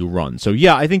risks that you run. So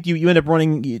yeah, I think you end up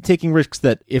taking risks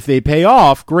that if they pay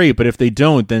off, great, but if they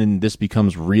don't, then this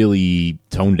becomes really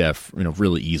tone deaf,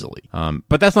 really easily.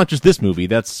 But that's not just this movie.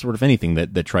 That's sort of anything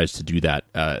that tries to do that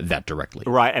directly.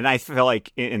 Right, and I feel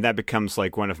like, and that becomes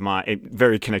like one of my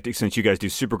very connected, since you guys do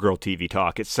Supergirl TV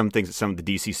talk. It's some things that some of the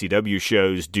DCCW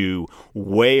shows do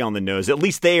way on the nose. At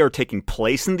least they are taking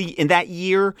place in that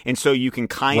year, and so you can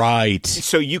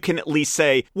so you can at least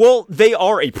say, well, they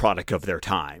are a product of their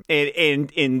time.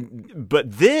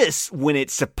 But this, when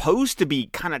it's supposed to be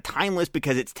kind of timeless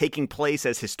because it's taking place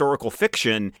as historical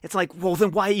fiction, it's like, well,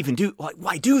 then why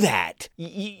do that?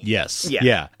 Yes,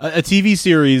 yeah. A TV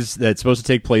series that's supposed to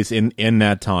take place in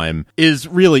that time is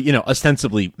really,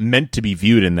 ostensibly meant to be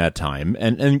viewed in that time,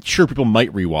 and sure, people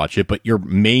might rewatch it, but you're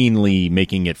mainly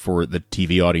making it for the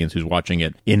TV audience who's watching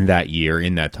it in that year,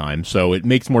 in that time, so it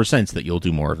makes more sense that you'll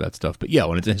do more of that stuff. But yeah,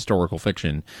 when it's a historical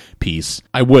fiction piece,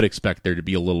 I would expect there to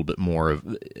be a little bit more of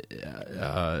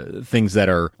things that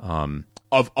are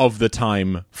of the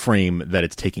time frame that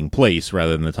it's taking place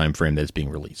rather than the time frame that it's being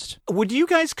released. Would you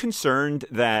guys concerned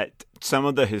that some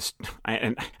of the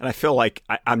and I feel like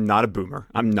I'm not a boomer.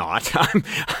 I'm not.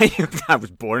 I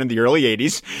was born in the early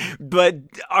 80s. But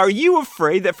are you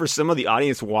afraid that for some of the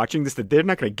audience watching this, that they're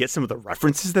not going to get some of the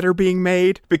references that are being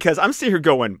made? Because I'm sitting here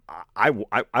going, I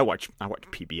watch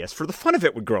PBS for the fun of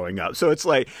it when growing up. So it's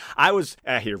like I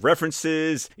hear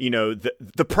references.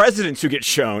 The presidents who get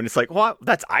shown. It's like, well,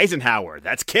 that's Eisenhower.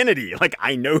 That's Kennedy. Like,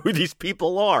 I know who these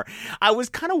people are. I was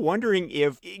kind of wondering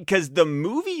because the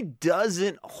movie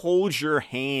doesn't hold your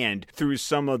hand through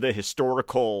some of the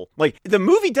historical, like the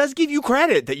movie does give you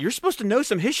credit that you're supposed to know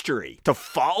some history to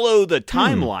follow the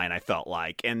timeline. I felt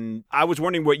like, and I was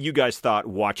wondering what you guys thought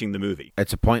watching the movie.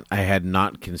 It's a point I had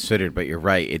not considered, but you're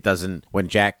right. It doesn't, when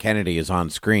Jack Kennedy is on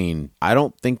screen, I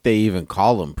don't think they even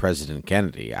call him President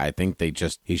Kennedy. I think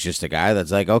he's just a guy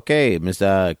that's like, okay,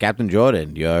 Mr. Captain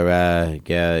Jordan, you're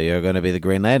going to be the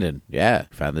Green Lantern. Yeah,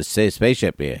 found this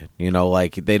spaceship here.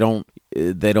 Like they don't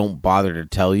bother to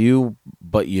tell you,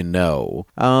 but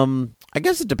I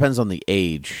guess it depends on the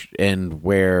age and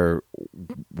where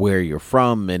you're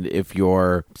from, and if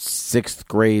your 6th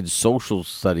grade social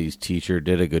studies teacher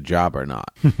did a good job or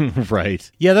not. Right.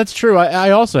 Yeah, that's true.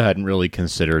 I also hadn't really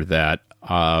considered that.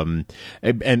 And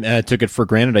I took it for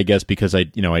granted, I guess, because I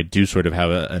do sort of have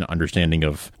an understanding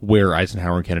of where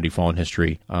Eisenhower and Kennedy fall in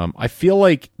history.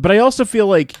 But I also feel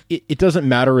like it doesn't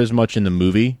matter as much in the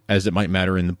movie as it might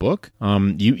matter in the book.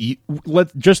 You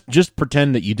let just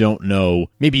pretend that you don't know.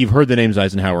 Maybe you've heard the names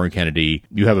Eisenhower and Kennedy.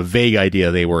 You have a vague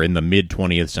idea they were in the mid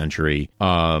 20th century.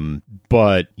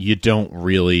 But you don't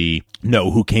really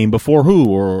know who came before who,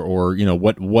 or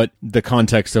what the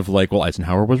context of, like, well,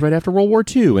 Eisenhower was right after World War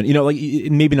II,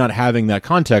 and maybe not having that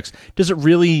context. Does it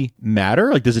really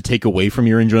matter? Like, does it take away from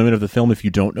your enjoyment of the film if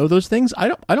you don't know those things? I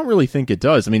don't really think it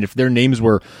does. I mean, if their names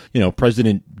were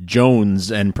President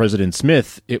Jones and President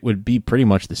Smith, it would be pretty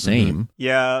much the same. Mm-hmm.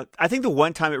 Yeah, I think the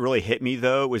one time it really hit me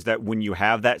though was that when you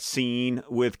have that scene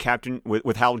with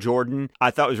with Hal Jordan,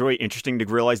 I thought it was really interesting to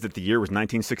realize that the year was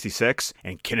 1966.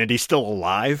 And Kennedy's still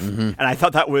alive. Mm-hmm. And I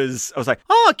thought I was like,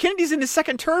 oh, Kennedy's in his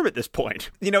 2nd term at this point.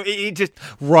 It just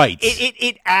right.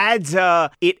 It adds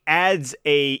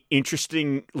a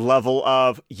interesting level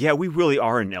of, yeah, we really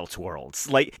are in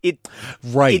Elseworlds. Like it,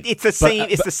 right. It's the same.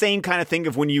 It's the same kind of thing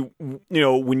of when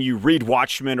when you read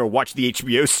Watchmen or watch the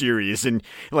HBO series, and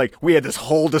like we had this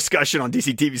whole discussion on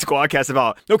DC TV Squadcast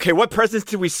about, okay, what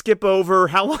presidents did we skip over?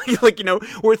 How long? Like,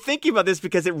 we're thinking about this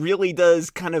because it really does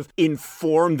kind of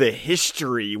inform the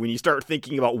history when you start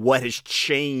thinking about what has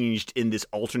changed in this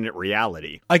alternate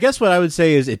reality. I guess what I would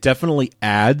say is it definitely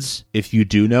adds, if you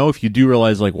do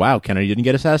realize, like, wow, Kennedy didn't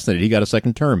get assassinated, he got a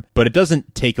second term. But it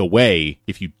doesn't take away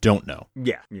if you don't know.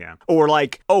 Yeah. Or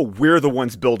like, oh, we're the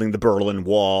ones building the Berlin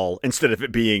Wall instead of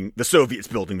it being the Soviets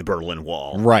building the Berlin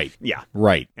Wall. Right. Yeah.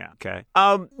 Right. Yeah. Okay.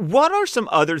 What are some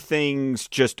other things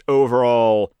just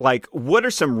overall, like, what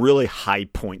are some really high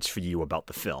points for you about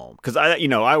the film? Because I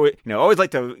would always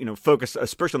like to, focus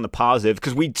especially on the positive,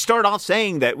 because we start off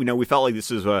saying that, we felt like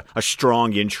this was a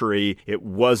strong entry. It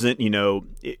wasn't,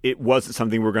 it wasn't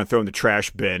something we were going to throw in the trash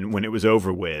bin when it was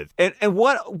over with. And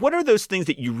what are those things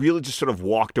that you really just sort of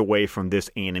walked away from this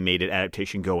animated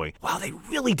adaptation going, wow, they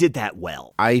really did that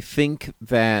well? I think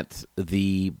that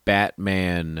the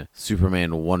Batman,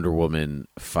 Superman, Wonder Woman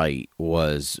fight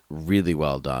was really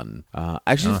well done. I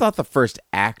actually thought the first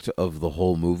act of the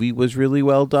whole movie was really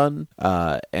well done.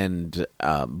 But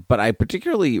I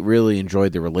particularly really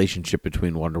enjoyed the relationship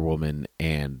between Wonder Woman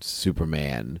and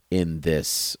Superman in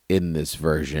this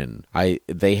version.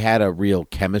 They had a real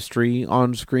chemistry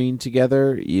on screen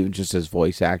together, even just as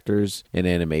voice actors in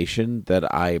animation,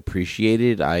 that I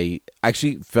appreciated. I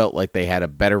actually felt like they had a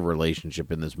better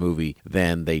relationship in this movie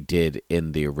than they did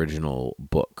in the original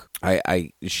book.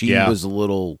 She was a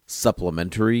little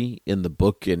supplementary in the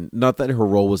book, and not that her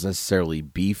role was necessarily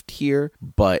beefed here,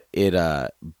 but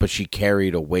she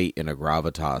carried a weight and a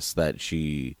gravitas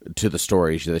to the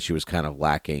story that she was kind of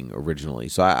lacking originally.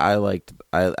 So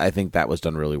I think that was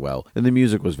done really well, and the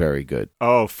music was very good.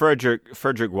 Oh, Frederick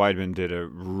Weidman did a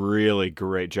really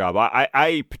great job.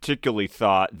 I particularly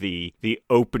thought the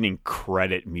opening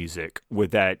credit music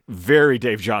with that very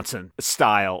Dave Johnson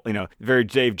style, very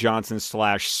Dave Johnson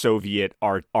 / Soviet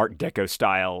Art Deco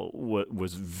style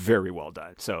was very well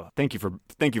done. So thank you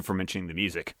for mentioning the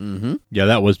music. Mm-hmm. Yeah,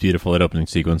 that was beautiful, that opening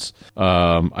sequence.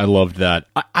 I loved that.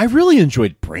 I really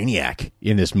enjoyed Brainiac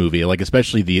in this movie, like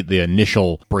especially the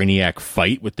initial Brainiac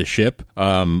fight with the ship.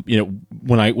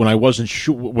 When I wasn't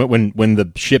sure, when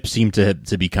the ship seemed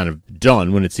to be kind of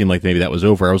done, when it seemed like maybe that was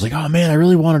over, I was like, oh man, I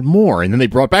really wanted more. And then they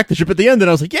brought back the ship at the end, and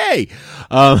I was like, yay!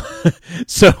 I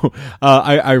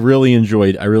really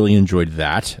enjoyed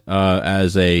that. I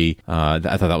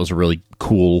thought that was a really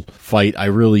cool fight. I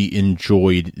really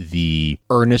enjoyed the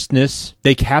earnestness.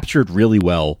 They captured really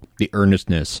well the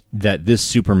earnestness that this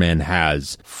Superman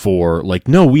has for, like,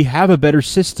 no, we have a better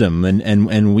system,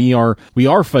 and we are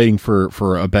fighting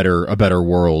for a better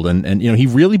world, and he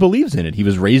really believes in it. He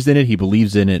was raised in it. He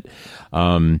believes in it.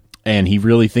 And he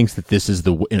really thinks that this is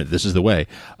the way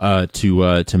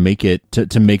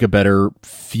to make a better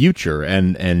future,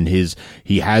 and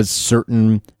he has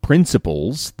certain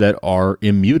principles that are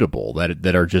immutable,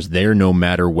 that are just there no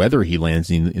matter whether he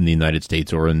lands in the United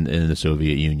States or in the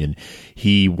Soviet Union.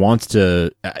 He wants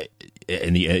to.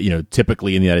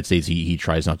 Typically in the United States, he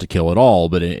tries not to kill at all,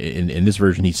 but in this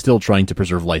version, he's still trying to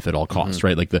preserve life at all costs, mm-hmm.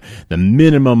 right? Like the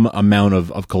minimum amount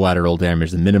of collateral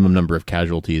damage, the minimum number of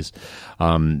casualties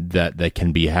that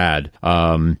can be had.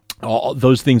 All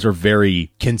those things are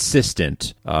very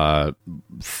consistent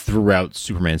throughout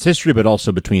Superman's history, but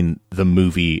also between the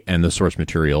movie and the source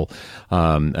material.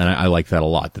 And I like that a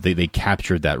lot, that they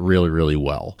captured that really, really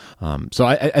well. So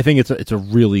I think it's a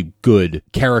really good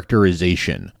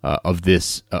characterization of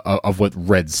this, of what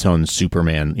Red Son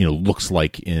Superman, looks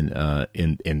like in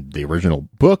the original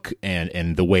book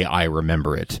and the way I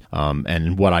remember it,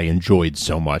 and what I enjoyed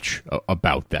so much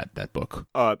about that book.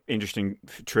 Interesting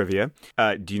trivia.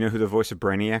 Do you know who the voice of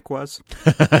Brainiac was?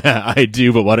 I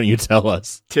do, but why don't you tell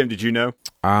us? Tim, did you know?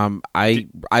 I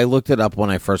looked it up when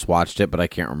I first watched it, but I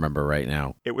can't remember right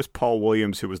now. It was Paul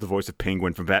Williams, who was the voice of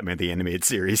Penguin from Batman the Animated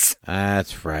Series.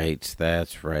 That's right.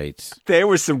 There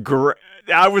was some great...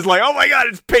 I was like, oh my god,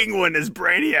 it's Penguin as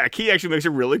Brainiac. He actually makes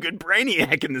a really good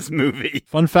Brainiac in this movie.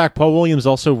 Fun fact, Paul Williams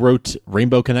also wrote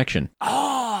Rainbow Connection.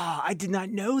 Oh, I did not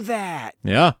know that.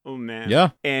 Yeah. Oh, man. Yeah.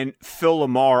 And Phil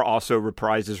Lamar also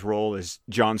reprised his role as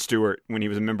John Stewart when he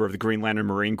was a member of the Green Lantern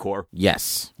Marine Corps.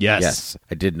 Yes.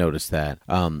 I did notice that.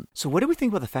 So what do we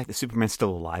think about the fact that Superman's still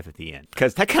alive at the end?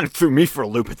 Because that kind of threw me for a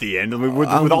loop at the end, with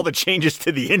all the changes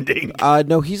to the ending.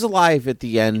 No, he's alive at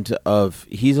the end of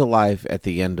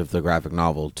the graphic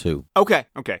novel too. Okay.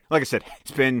 Like I said,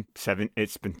 it's been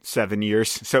 7 years,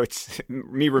 so it's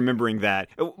me remembering that.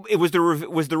 Was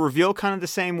the reveal kind of the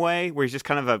same way? way, where he's just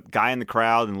kind of a guy in the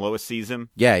crowd and Lois sees him?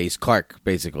 Yeah, he's Clark,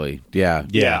 basically. Yeah.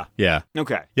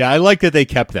 Okay. Yeah, I like that they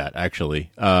kept that,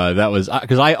 actually. That was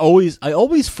because I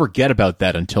always forget about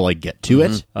that until I get to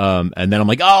it. And then I'm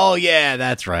like, oh yeah,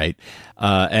 that's right.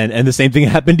 And the same thing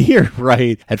happened here,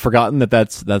 right? Had forgotten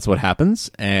that's what happens,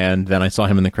 and then I saw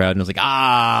him in the crowd, and I was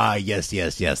like,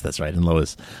 yes, that's right. And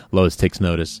Lois takes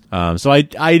notice. So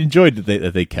I enjoyed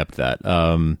that they kept that,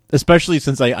 especially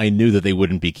since I knew that they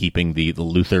wouldn't be keeping the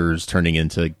Luthers turning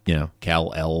into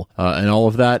Kal-El and all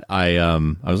of that. I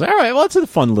was like, all right, well, that's a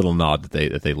fun little nod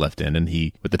that they left in, and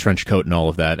he with the trench coat and all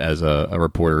of that, as a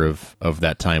reporter of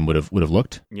that time would have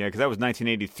looked. Yeah, because that was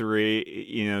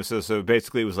 1983. So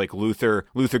basically it was like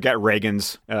Luther got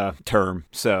Reagan's term.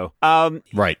 So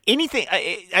right. Anything,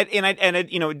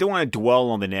 I don't want to dwell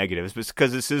on the negatives, but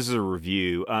because this is a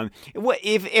review.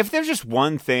 If there's just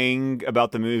one thing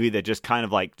about the movie that just kind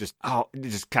of like just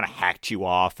kind of hacked you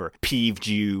off or peeved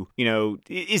you,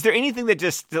 is there anything that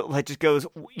just goes,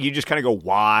 you just kind of go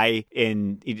why,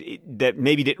 and that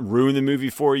maybe didn't ruin the movie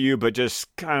for you, but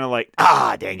just kind of like,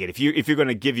 dang it, if you're going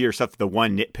to give yourself the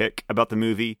one nitpick about the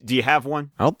movie, do you have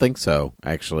one? I don't think so,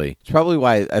 actually. It's probably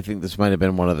why I think this might have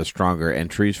been one of the stronger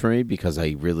entries for me, because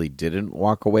I really didn't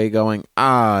walk away going,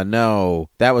 no,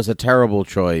 that was a terrible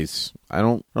choice. I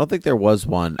don't think there was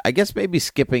one. I guess maybe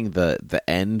skipping the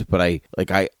end, but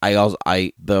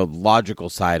the logical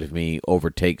side of me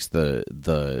overtakes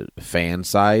the fan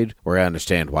side, where I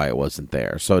understand why it wasn't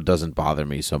there, so it doesn't bother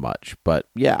me so much. But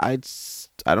yeah, I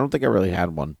don't think I really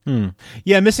had one.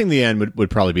 Yeah, missing the end would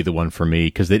probably be the one for me,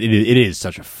 because it is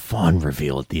such a fun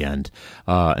reveal at the end,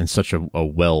 and such a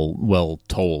well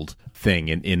told thing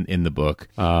in the book.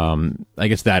 I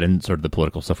guess that and sort of the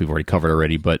political stuff we've already covered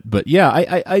already, but yeah,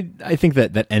 I think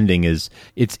that ending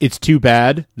it's too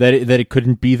bad that it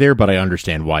couldn't be there, but I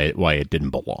understand why it didn't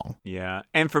belong. Yeah,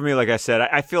 and for me, like I said,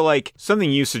 I feel like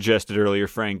something you suggested earlier,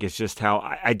 Frank, is just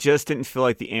how I just didn't feel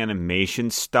like the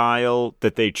animation style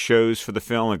that they chose for the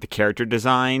film, like the character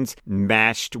designs,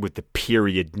 matched with the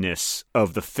periodness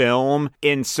of the film.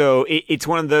 And so it's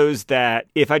one of those that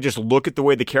if I just look at the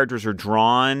way the characters are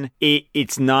drawn,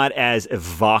 it's not as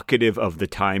evocative of the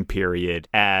time period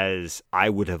as I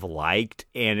would have liked.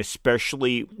 And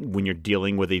especially when you're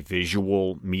dealing with a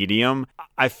visual medium,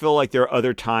 I feel like there are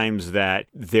other times that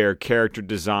their character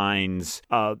designs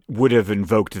would have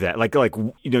invoked that. Like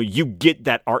you get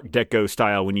that Art Deco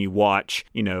style when you watch,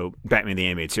 Batman the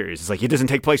Animated Series. It's like, it doesn't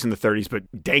take place in the 30s, but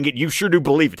dang it, you sure do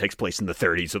believe it takes place in the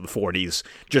 30s or the 40s,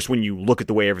 just when you look at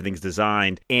the way everything's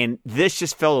designed. And this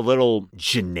just felt a little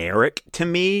generic to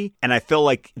me, and I feel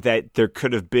like that there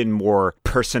could have been more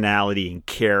personality and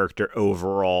character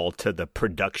overall to the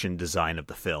production design of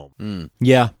the film.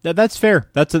 Yeah, that's fair.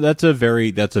 That's a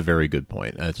very good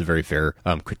point. That's a very fair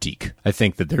critique. I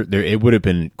think that there it would have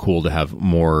been cool to have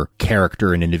more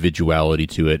character and individuality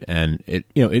to it, and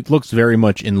it looks very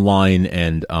much in line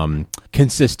and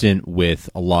consistent with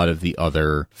a lot of the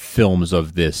other films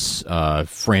of this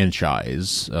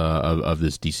franchise of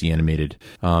this DC animated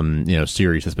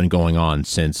series that's been going on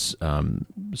since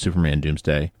Superman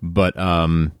Doomsday.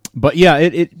 But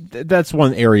yeah, that's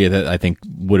one area that I think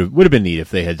would have been neat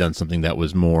if they had done something that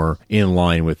was more in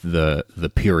line with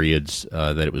the periods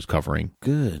that it was covering.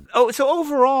 Good. Oh, so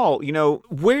overall,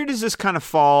 where does this kind of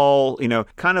fall?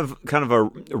 Kind of a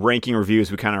ranking review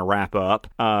as we kind of wrap up,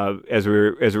 as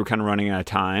we're kind of running out of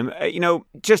time.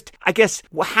 Just I guess,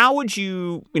 how would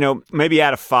you, maybe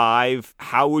out of 5,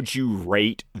 how would you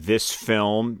rate this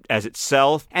film as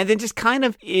itself? And then just kind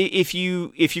of, if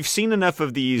you've seen enough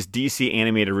of these DC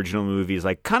animated original movies,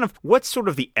 like kind of what's sort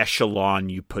of the echelon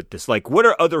you put this? Like, what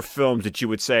are other films that you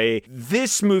would say,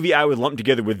 this movie I would lump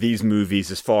together with these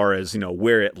movies as far as,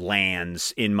 where it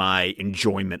lands in my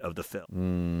enjoyment of the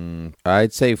film?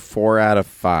 I'd say 4 out of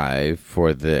 5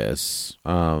 for this.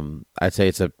 I'd say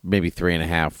it's a maybe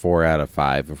 3.5, 4 out of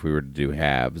 5 if we were to do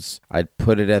halves. I'd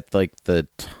put it at like the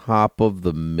top of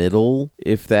the middle,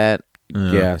 if that.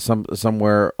 Yeah,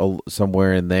 somewhere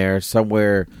in there,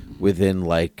 somewhere within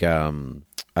like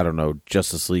I don't know,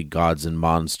 Justice League Gods and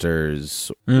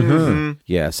Monsters. Mm-hmm.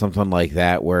 Yeah, something like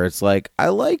that, where it's like, I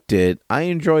liked it, I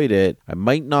enjoyed it, I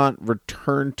might not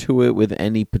return to it with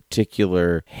any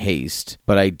particular haste,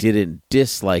 but I didn't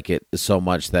dislike it so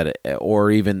much that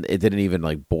it didn't even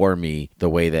like bore me the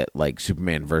way that like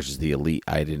Superman versus the Elite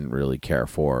I didn't really care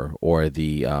for, or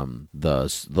the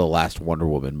last Wonder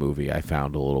Woman movie I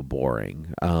found a little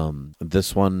boring.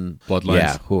 This one, Bloodlines.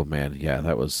 Yeah, oh man, yeah,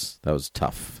 that was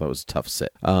tough. That was a tough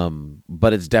sit.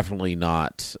 But it's definitely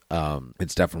not.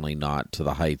 It's definitely not to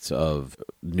the heights of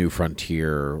New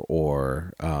Frontier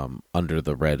or Under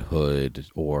the Red Hood,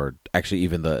 or actually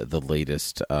even the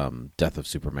latest Death of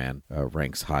Superman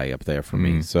ranks high up there for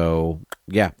me. So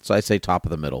yeah, so I say top of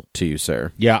the middle to you,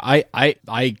 sir. Yeah,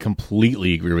 I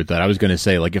completely agree with that. I was going to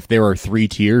say, like, if there are 3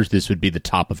 tiers, this would be the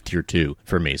top of tier 2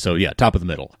 for me. So yeah, top of the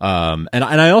middle. And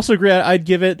I also agree. I'd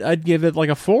give it like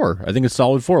a 4. I think it's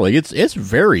solid 4. Like it's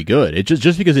very good. It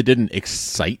just because it didn't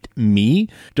excite me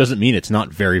doesn't mean it's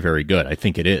not very, very good. I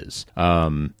think it is.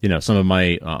 Some of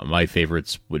my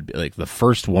favorites would be like the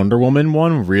first Wonder Woman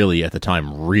one. Really, at the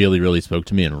time, really spoke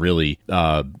to me and really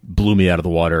blew me out of the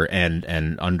water. And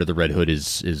Under the Red Hood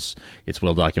is it's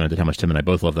well documented how much Tim and I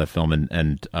both love that film.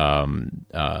 And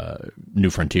New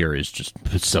Frontier is just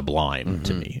sublime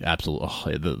to me.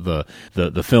 Absolutely,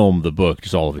 the film, the book,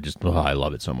 just all of it. Just I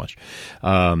love it so much.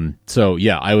 So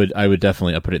yeah, I would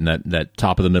definitely put it in that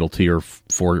top of the middle tier.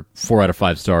 4 out of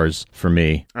 5 stars for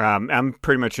me. I'm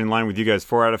pretty much in line with you guys.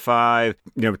 4 out of 5.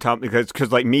 Top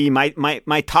because like me,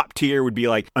 my top tier would be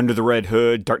like Under the Red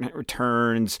Hood, Dark Knight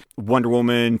Returns, Wonder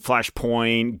Woman,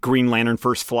 Flashpoint, Green Lantern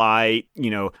First Flight.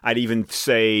 I'd even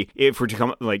say if we're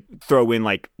to throw in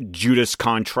like Judas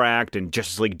Contract and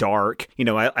Justice League Dark.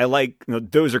 I like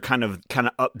those are kind of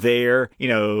up there.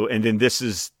 And then this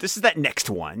is that next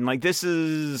one. Like this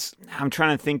is I'm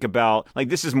trying to think about like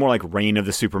this is more like Reign of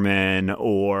the Superman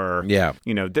or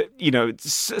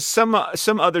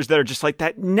some others that are just like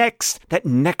that next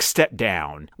step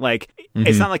down. Like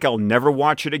it's not like I'll never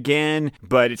watch it again,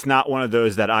 but it's not one of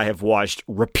those that I have watched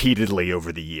repeatedly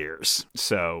over the years.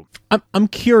 So I'm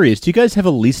curious. Do you guys have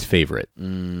a least favorite?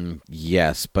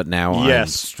 Yes, but now I'm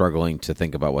struggling to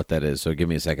think about what that is. So give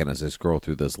me a second as I scroll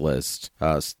through this list.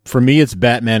 For me, it's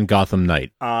Batman Gotham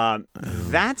Knight.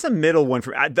 That's a middle one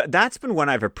for that's been one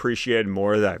I've appreciated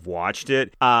more that I've watched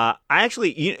it. I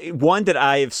actually one that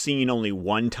I have seen only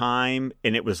one time,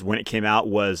 and it was when it came out,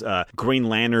 was Green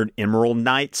Lantern Emerald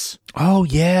Knights. Oh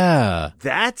yeah,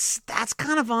 that's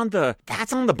kind of on the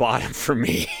bottom for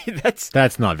me.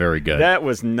 That's not very good. That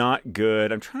was not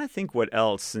good. I'm trying to think what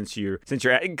else since you're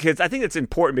because I think it's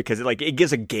important because it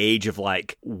gives a gauge of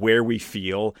like where we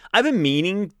feel. I've been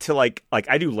meaning to like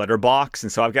I do Letterboxd,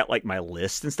 and so I've got like my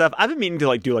list and stuff. I've been meaning to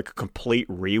like do like a complete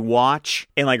rewatch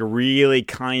and like really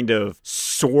kind of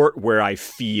sort where I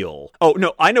feel. Oh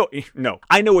no, I know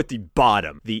what the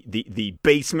bottom, the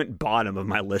basement bottom of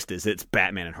my list is. It's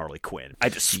Batman and Harley Quinn. I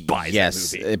despise that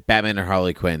movie. Batman and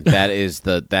Harley Quinn.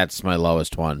 That's my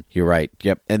lowest one. You're right.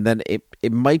 Yep. And then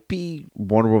it might be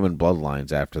Wonder Woman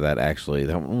Bloodlines after that, actually.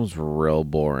 That one was real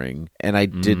boring. And I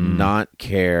did not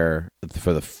care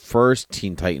for the first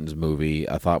Teen Titans movie.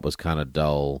 I thought was kind of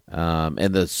dull.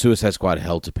 And the Suicide Squad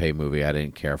Hell to Pay movie, I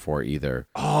didn't care for either.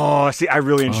 Oh, see, I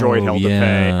really enjoyed Hell to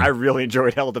Pay. I really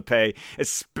enjoyed Hell to Pay.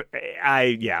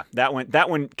 That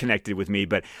one connected with me,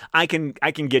 but I can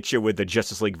get you with the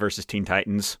Justice League versus Teen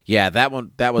Titans. Yeah, that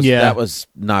was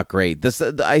not great.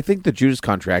 I think the Judas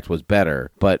Contract was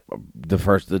better, but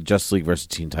the Justice League versus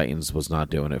Teen Titans was not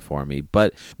doing it for me.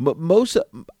 But most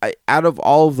out of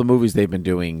all of the movies they've been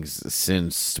doing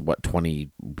since when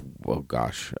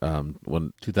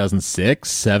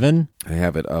 2006, 7. I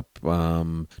have it up.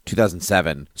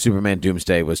 2007. Superman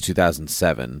Doomsday was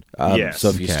 2007. Yes. So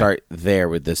if you start there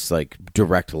with this like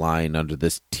direct line under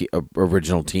this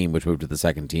original team, which moved to the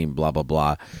second team, blah blah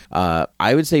blah.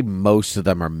 I would say most of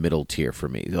them are middle tier for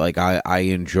me. Like I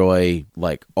enjoy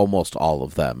like almost all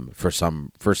of them for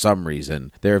some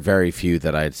reason. There are very few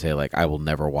that I'd say like I will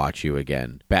never watch you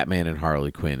again. Batman and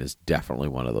Harley Quinn is definitely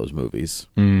one of those movies.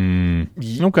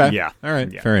 Okay. Yeah. All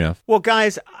right. Yeah. Fair enough. Well,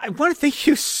 guys, I want to thank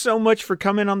you so much for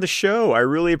coming on the show. I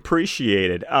really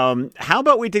appreciate it. How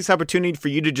about we take this opportunity for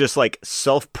you to just like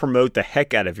self-promote the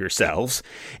heck out of yourselves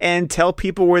and tell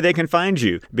people where they can find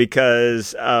you,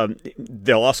 because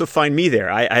they'll also find me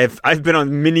there. I've been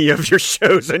on many of your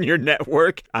shows on your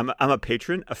network. I'm a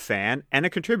patron, a fan, and a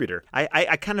contributor.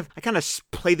 I kind of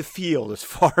play the field as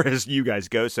far as you guys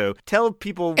go. So tell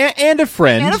people and a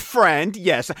friend. And a friend,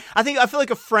 yes. I feel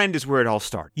like a friend is where it all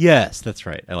starts. Yes, that's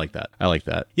right. I like that.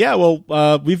 Yeah, well,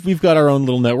 we've got our own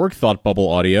little network, Thought Bubble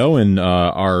Audio, and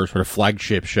our sort of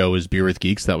flagship show is Beer with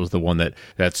Geeks. That was the one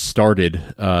that started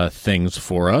things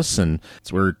for us, and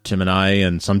it's where Tim and I,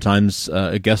 and sometimes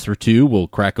a guest or two, will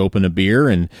crack open a beer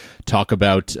and talk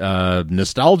about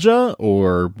nostalgia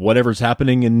or whatever's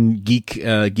happening in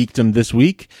geekdom this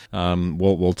week.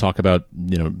 We'll talk about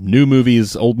new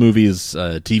movies, old movies,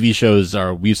 TV shows.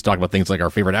 We used to talk about things like our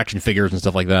favorite action figures and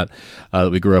stuff like that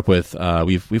that we grew up with.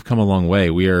 We've come a long way.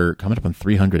 We are coming up on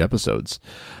 300 episodes episodes.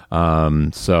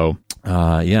 So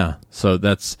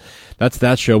that's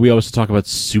that show. We always talk about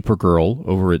Supergirl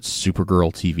over at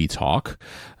Supergirl TV Talk,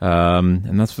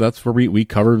 and that's where we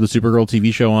cover the Supergirl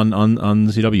TV show on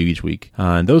the CW each week.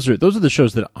 And those are the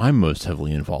shows that I'm most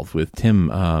heavily involved with. Tim,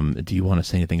 do you want to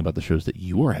say anything about the shows that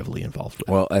you are heavily involved with?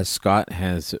 Well, as Scott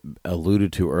has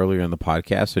alluded to earlier in the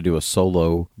podcast, I do a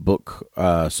solo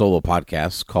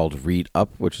podcast called Read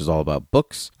Up, which is all about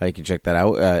books. You can check that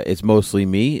out. It's mostly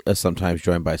me, sometimes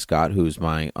joined by Scott, who's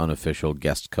my unofficial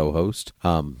guest co-host,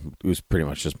 who's pretty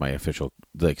much just my official,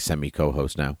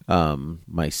 semi-co-host now,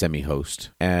 my semi-host.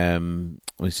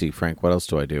 Let me see, Frank, what else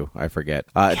do I do? I forget.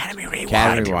 Academy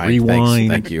Rewind.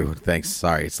 Thank you. Thanks.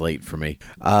 Sorry, it's late for me.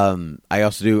 I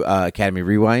also do Academy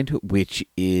Rewind, which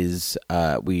is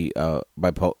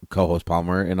my co-host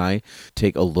Palmer and I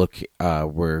take a look.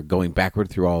 We're going backward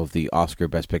through all of the Oscar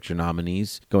Best Picture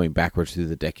nominees, going backwards through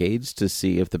the decades to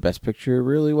see if the Best Picture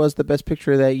really was the Best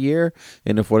Picture of that year,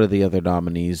 and if one of the other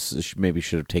nominees maybe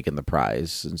should have taken the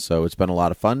prize. And so it's been a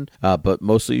lot of fun, but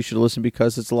mostly you should listen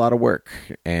because it's a lot of work,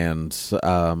 and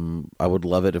I would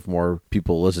love it if more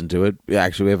people listen to it.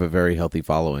 Actually, we have a very healthy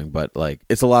following, but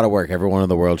it's a lot of work. Everyone in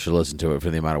the world should listen to it for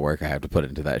the amount of work I have to put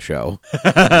into that show.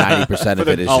 90% of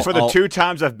it is for the 2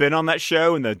 times I've been on that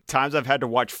show and the times I've had to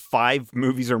watch 5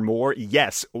 movies or more.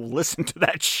 Yes, listen to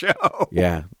that show.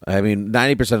 Yeah, I mean,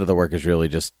 90% of the work is really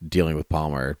just dealing with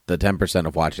Palmer. The 10%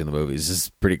 of watching the movies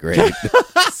is pretty great.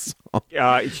 He's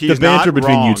the banter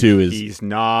between wrong. you two is he's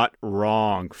not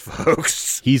wrong,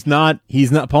 folks. He's not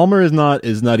Palmer is not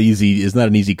an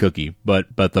easy cookie,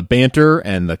 but the banter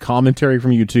and the commentary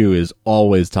from you two is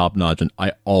always top notch, and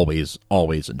I always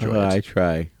enjoy it. I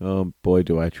try. Oh boy,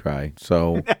 do I try.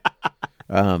 So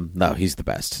no, he's the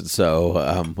best.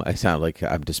 So I sound like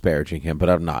I'm disparaging him, but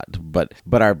I'm not. But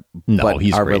our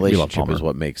he's our great. relationship is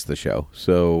what makes the show.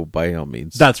 So by all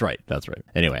means, that's right.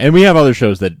 Anyway, and we have other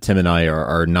shows that Tim and I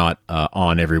are not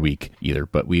on every week either.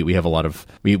 But we have a lot of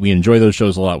we enjoy those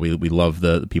shows a lot. We love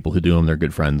the people who do them. They're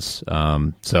good friends.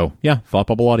 So yeah, Thought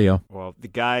Bubble Audio. Well, the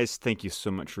guys, thank you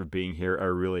so much for being here. I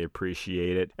really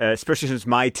appreciate it. Especially since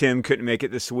my Tim couldn't make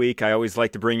it this week. I always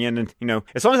like to bring in, and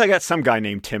as long as I got some guy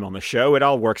named Tim on the show, it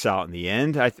all works out in the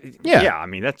end. I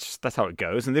mean that's how it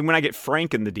goes. And then when I get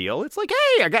Frank in the deal, it's like,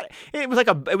 hey, it was like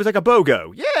a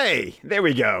BOGO. Yay! There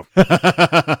we go.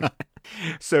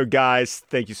 So guys,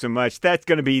 thank you so much. That's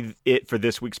going to be it for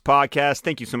this week's podcast.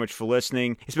 Thank you so much for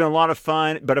listening. It's been a lot of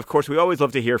fun, but of course, we always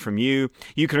love to hear from you.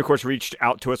 You can, of course, reach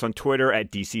out to us on Twitter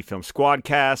at DC Film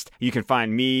Squadcast. You can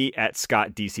find me at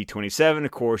ScottDC27.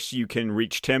 Of course, you can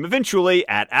reach Tim eventually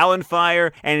at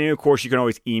AlanFire. And of course, you can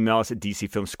always email us at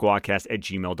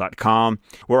dcfilmsquadcast@gmail.com.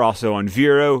 We're also on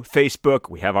Vero, Facebook.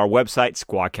 We have our website,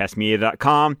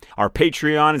 squadcastmedia.com. Our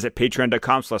Patreon is at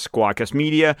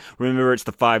patreon.com/squadcastmedia. Remember, it's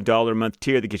the $5 a month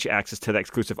tier that gets you access to the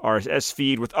exclusive RSS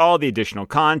feed with all the additional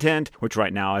content, which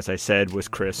right now, as I said, was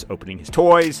Chris opening his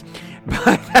toys.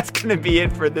 But that's going to be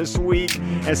it for this week.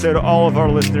 And so to all of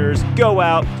our listeners, go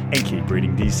out and keep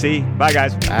reading DC. Bye,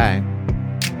 guys. Bye.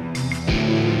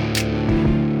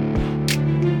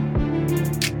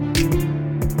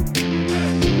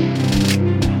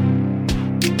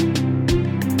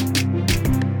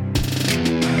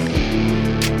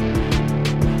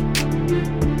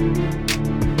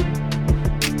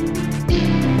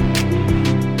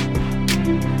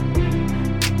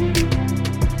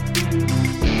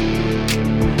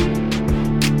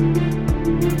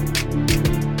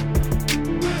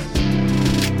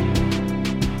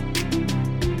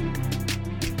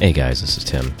 Hey guys, this is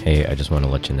Tim. Hey, I just want to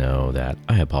let you know that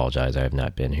I apologize. I have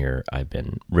not been here. I've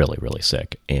been really, really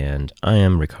sick, and I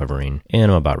am recovering,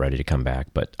 and I'm about ready to come back.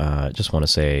 But just want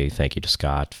to say thank you to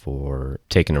Scott for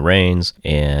taking the reins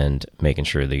and making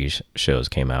sure these shows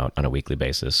came out on a weekly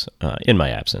basis in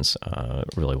my absence.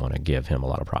 Really want to give him a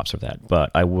lot of props for that. But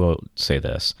I will say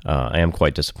this. I am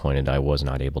quite disappointed I was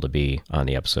not able to be on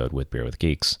the episode with Beer with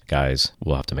Geeks. Guys,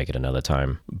 we'll have to make it another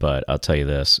time. But I'll tell you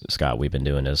this, Scott, we've been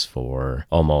doing this for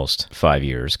almost 5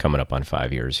 years, coming up on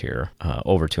 5 years here,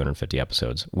 over 250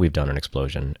 episodes. We've done an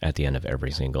explosion at the end of every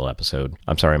single episode.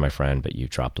 I'm sorry, my friend, but you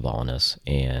dropped the ball on us,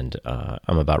 and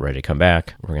I'm about ready to come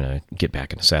back. We're going to get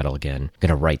back in the saddle again, going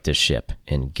to right this ship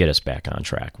and get us back on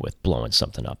track with blowing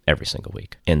something up every single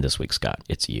week. And this week, Scott,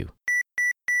 it's you.